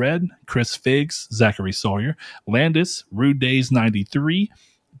 Solitary Red, Chris Figs, Zachary Sawyer, Landis, Rude Days 93,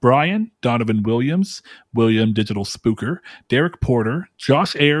 Brian, Donovan Williams, William Digital Spooker, Derek Porter,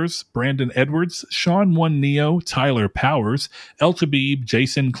 Josh Ayers, Brandon Edwards, Sean One Neo, Tyler Powers, El Tabib,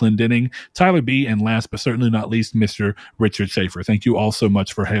 Jason Clendenning, Tyler B., and last but certainly not least, Mr. Richard Schaefer. Thank you all so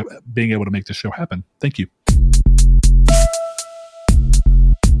much for being able to make this show happen. Thank you.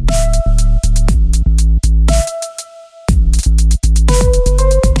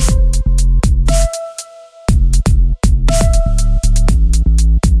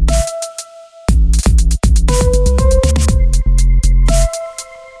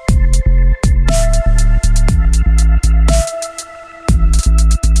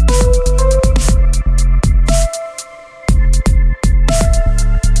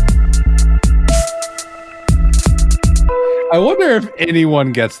 I wonder if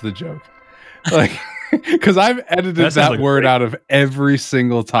anyone gets the joke. Like, because I've edited that word out of every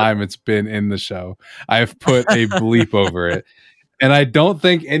single time it's been in the show. I've put a bleep over it. And I don't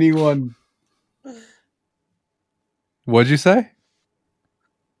think anyone... What'd you say?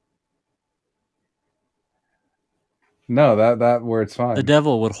 No, that word's fine. The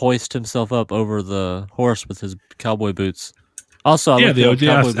devil would hoist himself up over the horse with his cowboy boots. Also, I looked up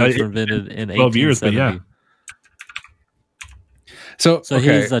cowboy boots were invented in 12 years, but yeah. So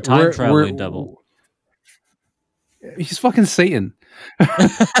okay, he's a time traveling devil. He's fucking Satan.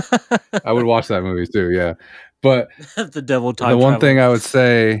 I would watch that movie too, yeah. But the devil time. The one thing I would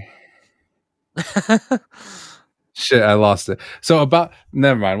say, shit, I lost it. So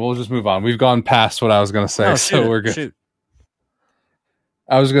never mind. We'll just move on. We've gone past what I was going to say, so we're good. Shoot.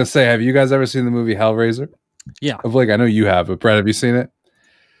 I was going to say, have you guys ever seen the movie Hellraiser? Yeah. Blake, I know you have, but Brett, have you seen it?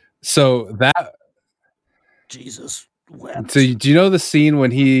 So that Jesus. Wept. So do you know the scene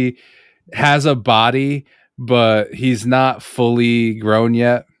when he has a body, but he's not fully grown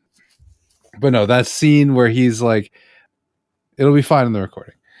yet? But no, that scene where he's like, it'll be fine in the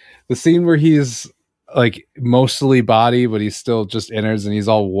recording. The scene where he's like mostly body, but he's still just innards and he's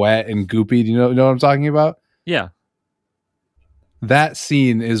all wet and goopy. Do you know what I'm talking about? Yeah. That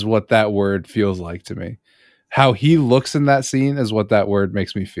scene is what that word feels like to me. How he looks in that scene is what that word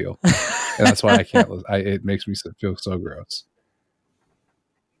makes me feel. And that's why I can't. It makes me feel so gross.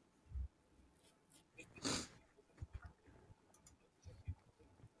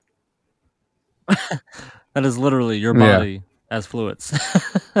 That is literally your body as fluids.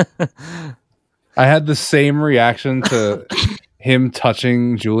 I had the same reaction to him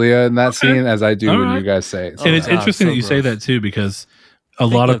touching Julia in that scene as I do when you guys say it. And it's interesting that you say that too, because a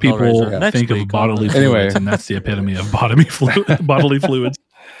lot of people think of bodily fluids, and that's the epitome of bodily fluids.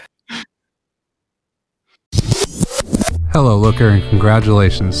 Hello, Looker, and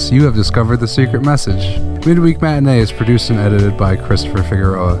congratulations. You have discovered the secret message. Midweek Matinee is produced and edited by Christopher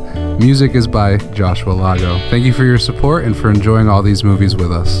Figueroa. Music is by Joshua Lago. Thank you for your support and for enjoying all these movies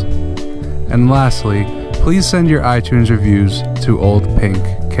with us. And lastly, please send your iTunes reviews to Old Pink,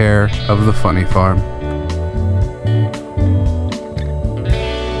 care of the Funny Farm.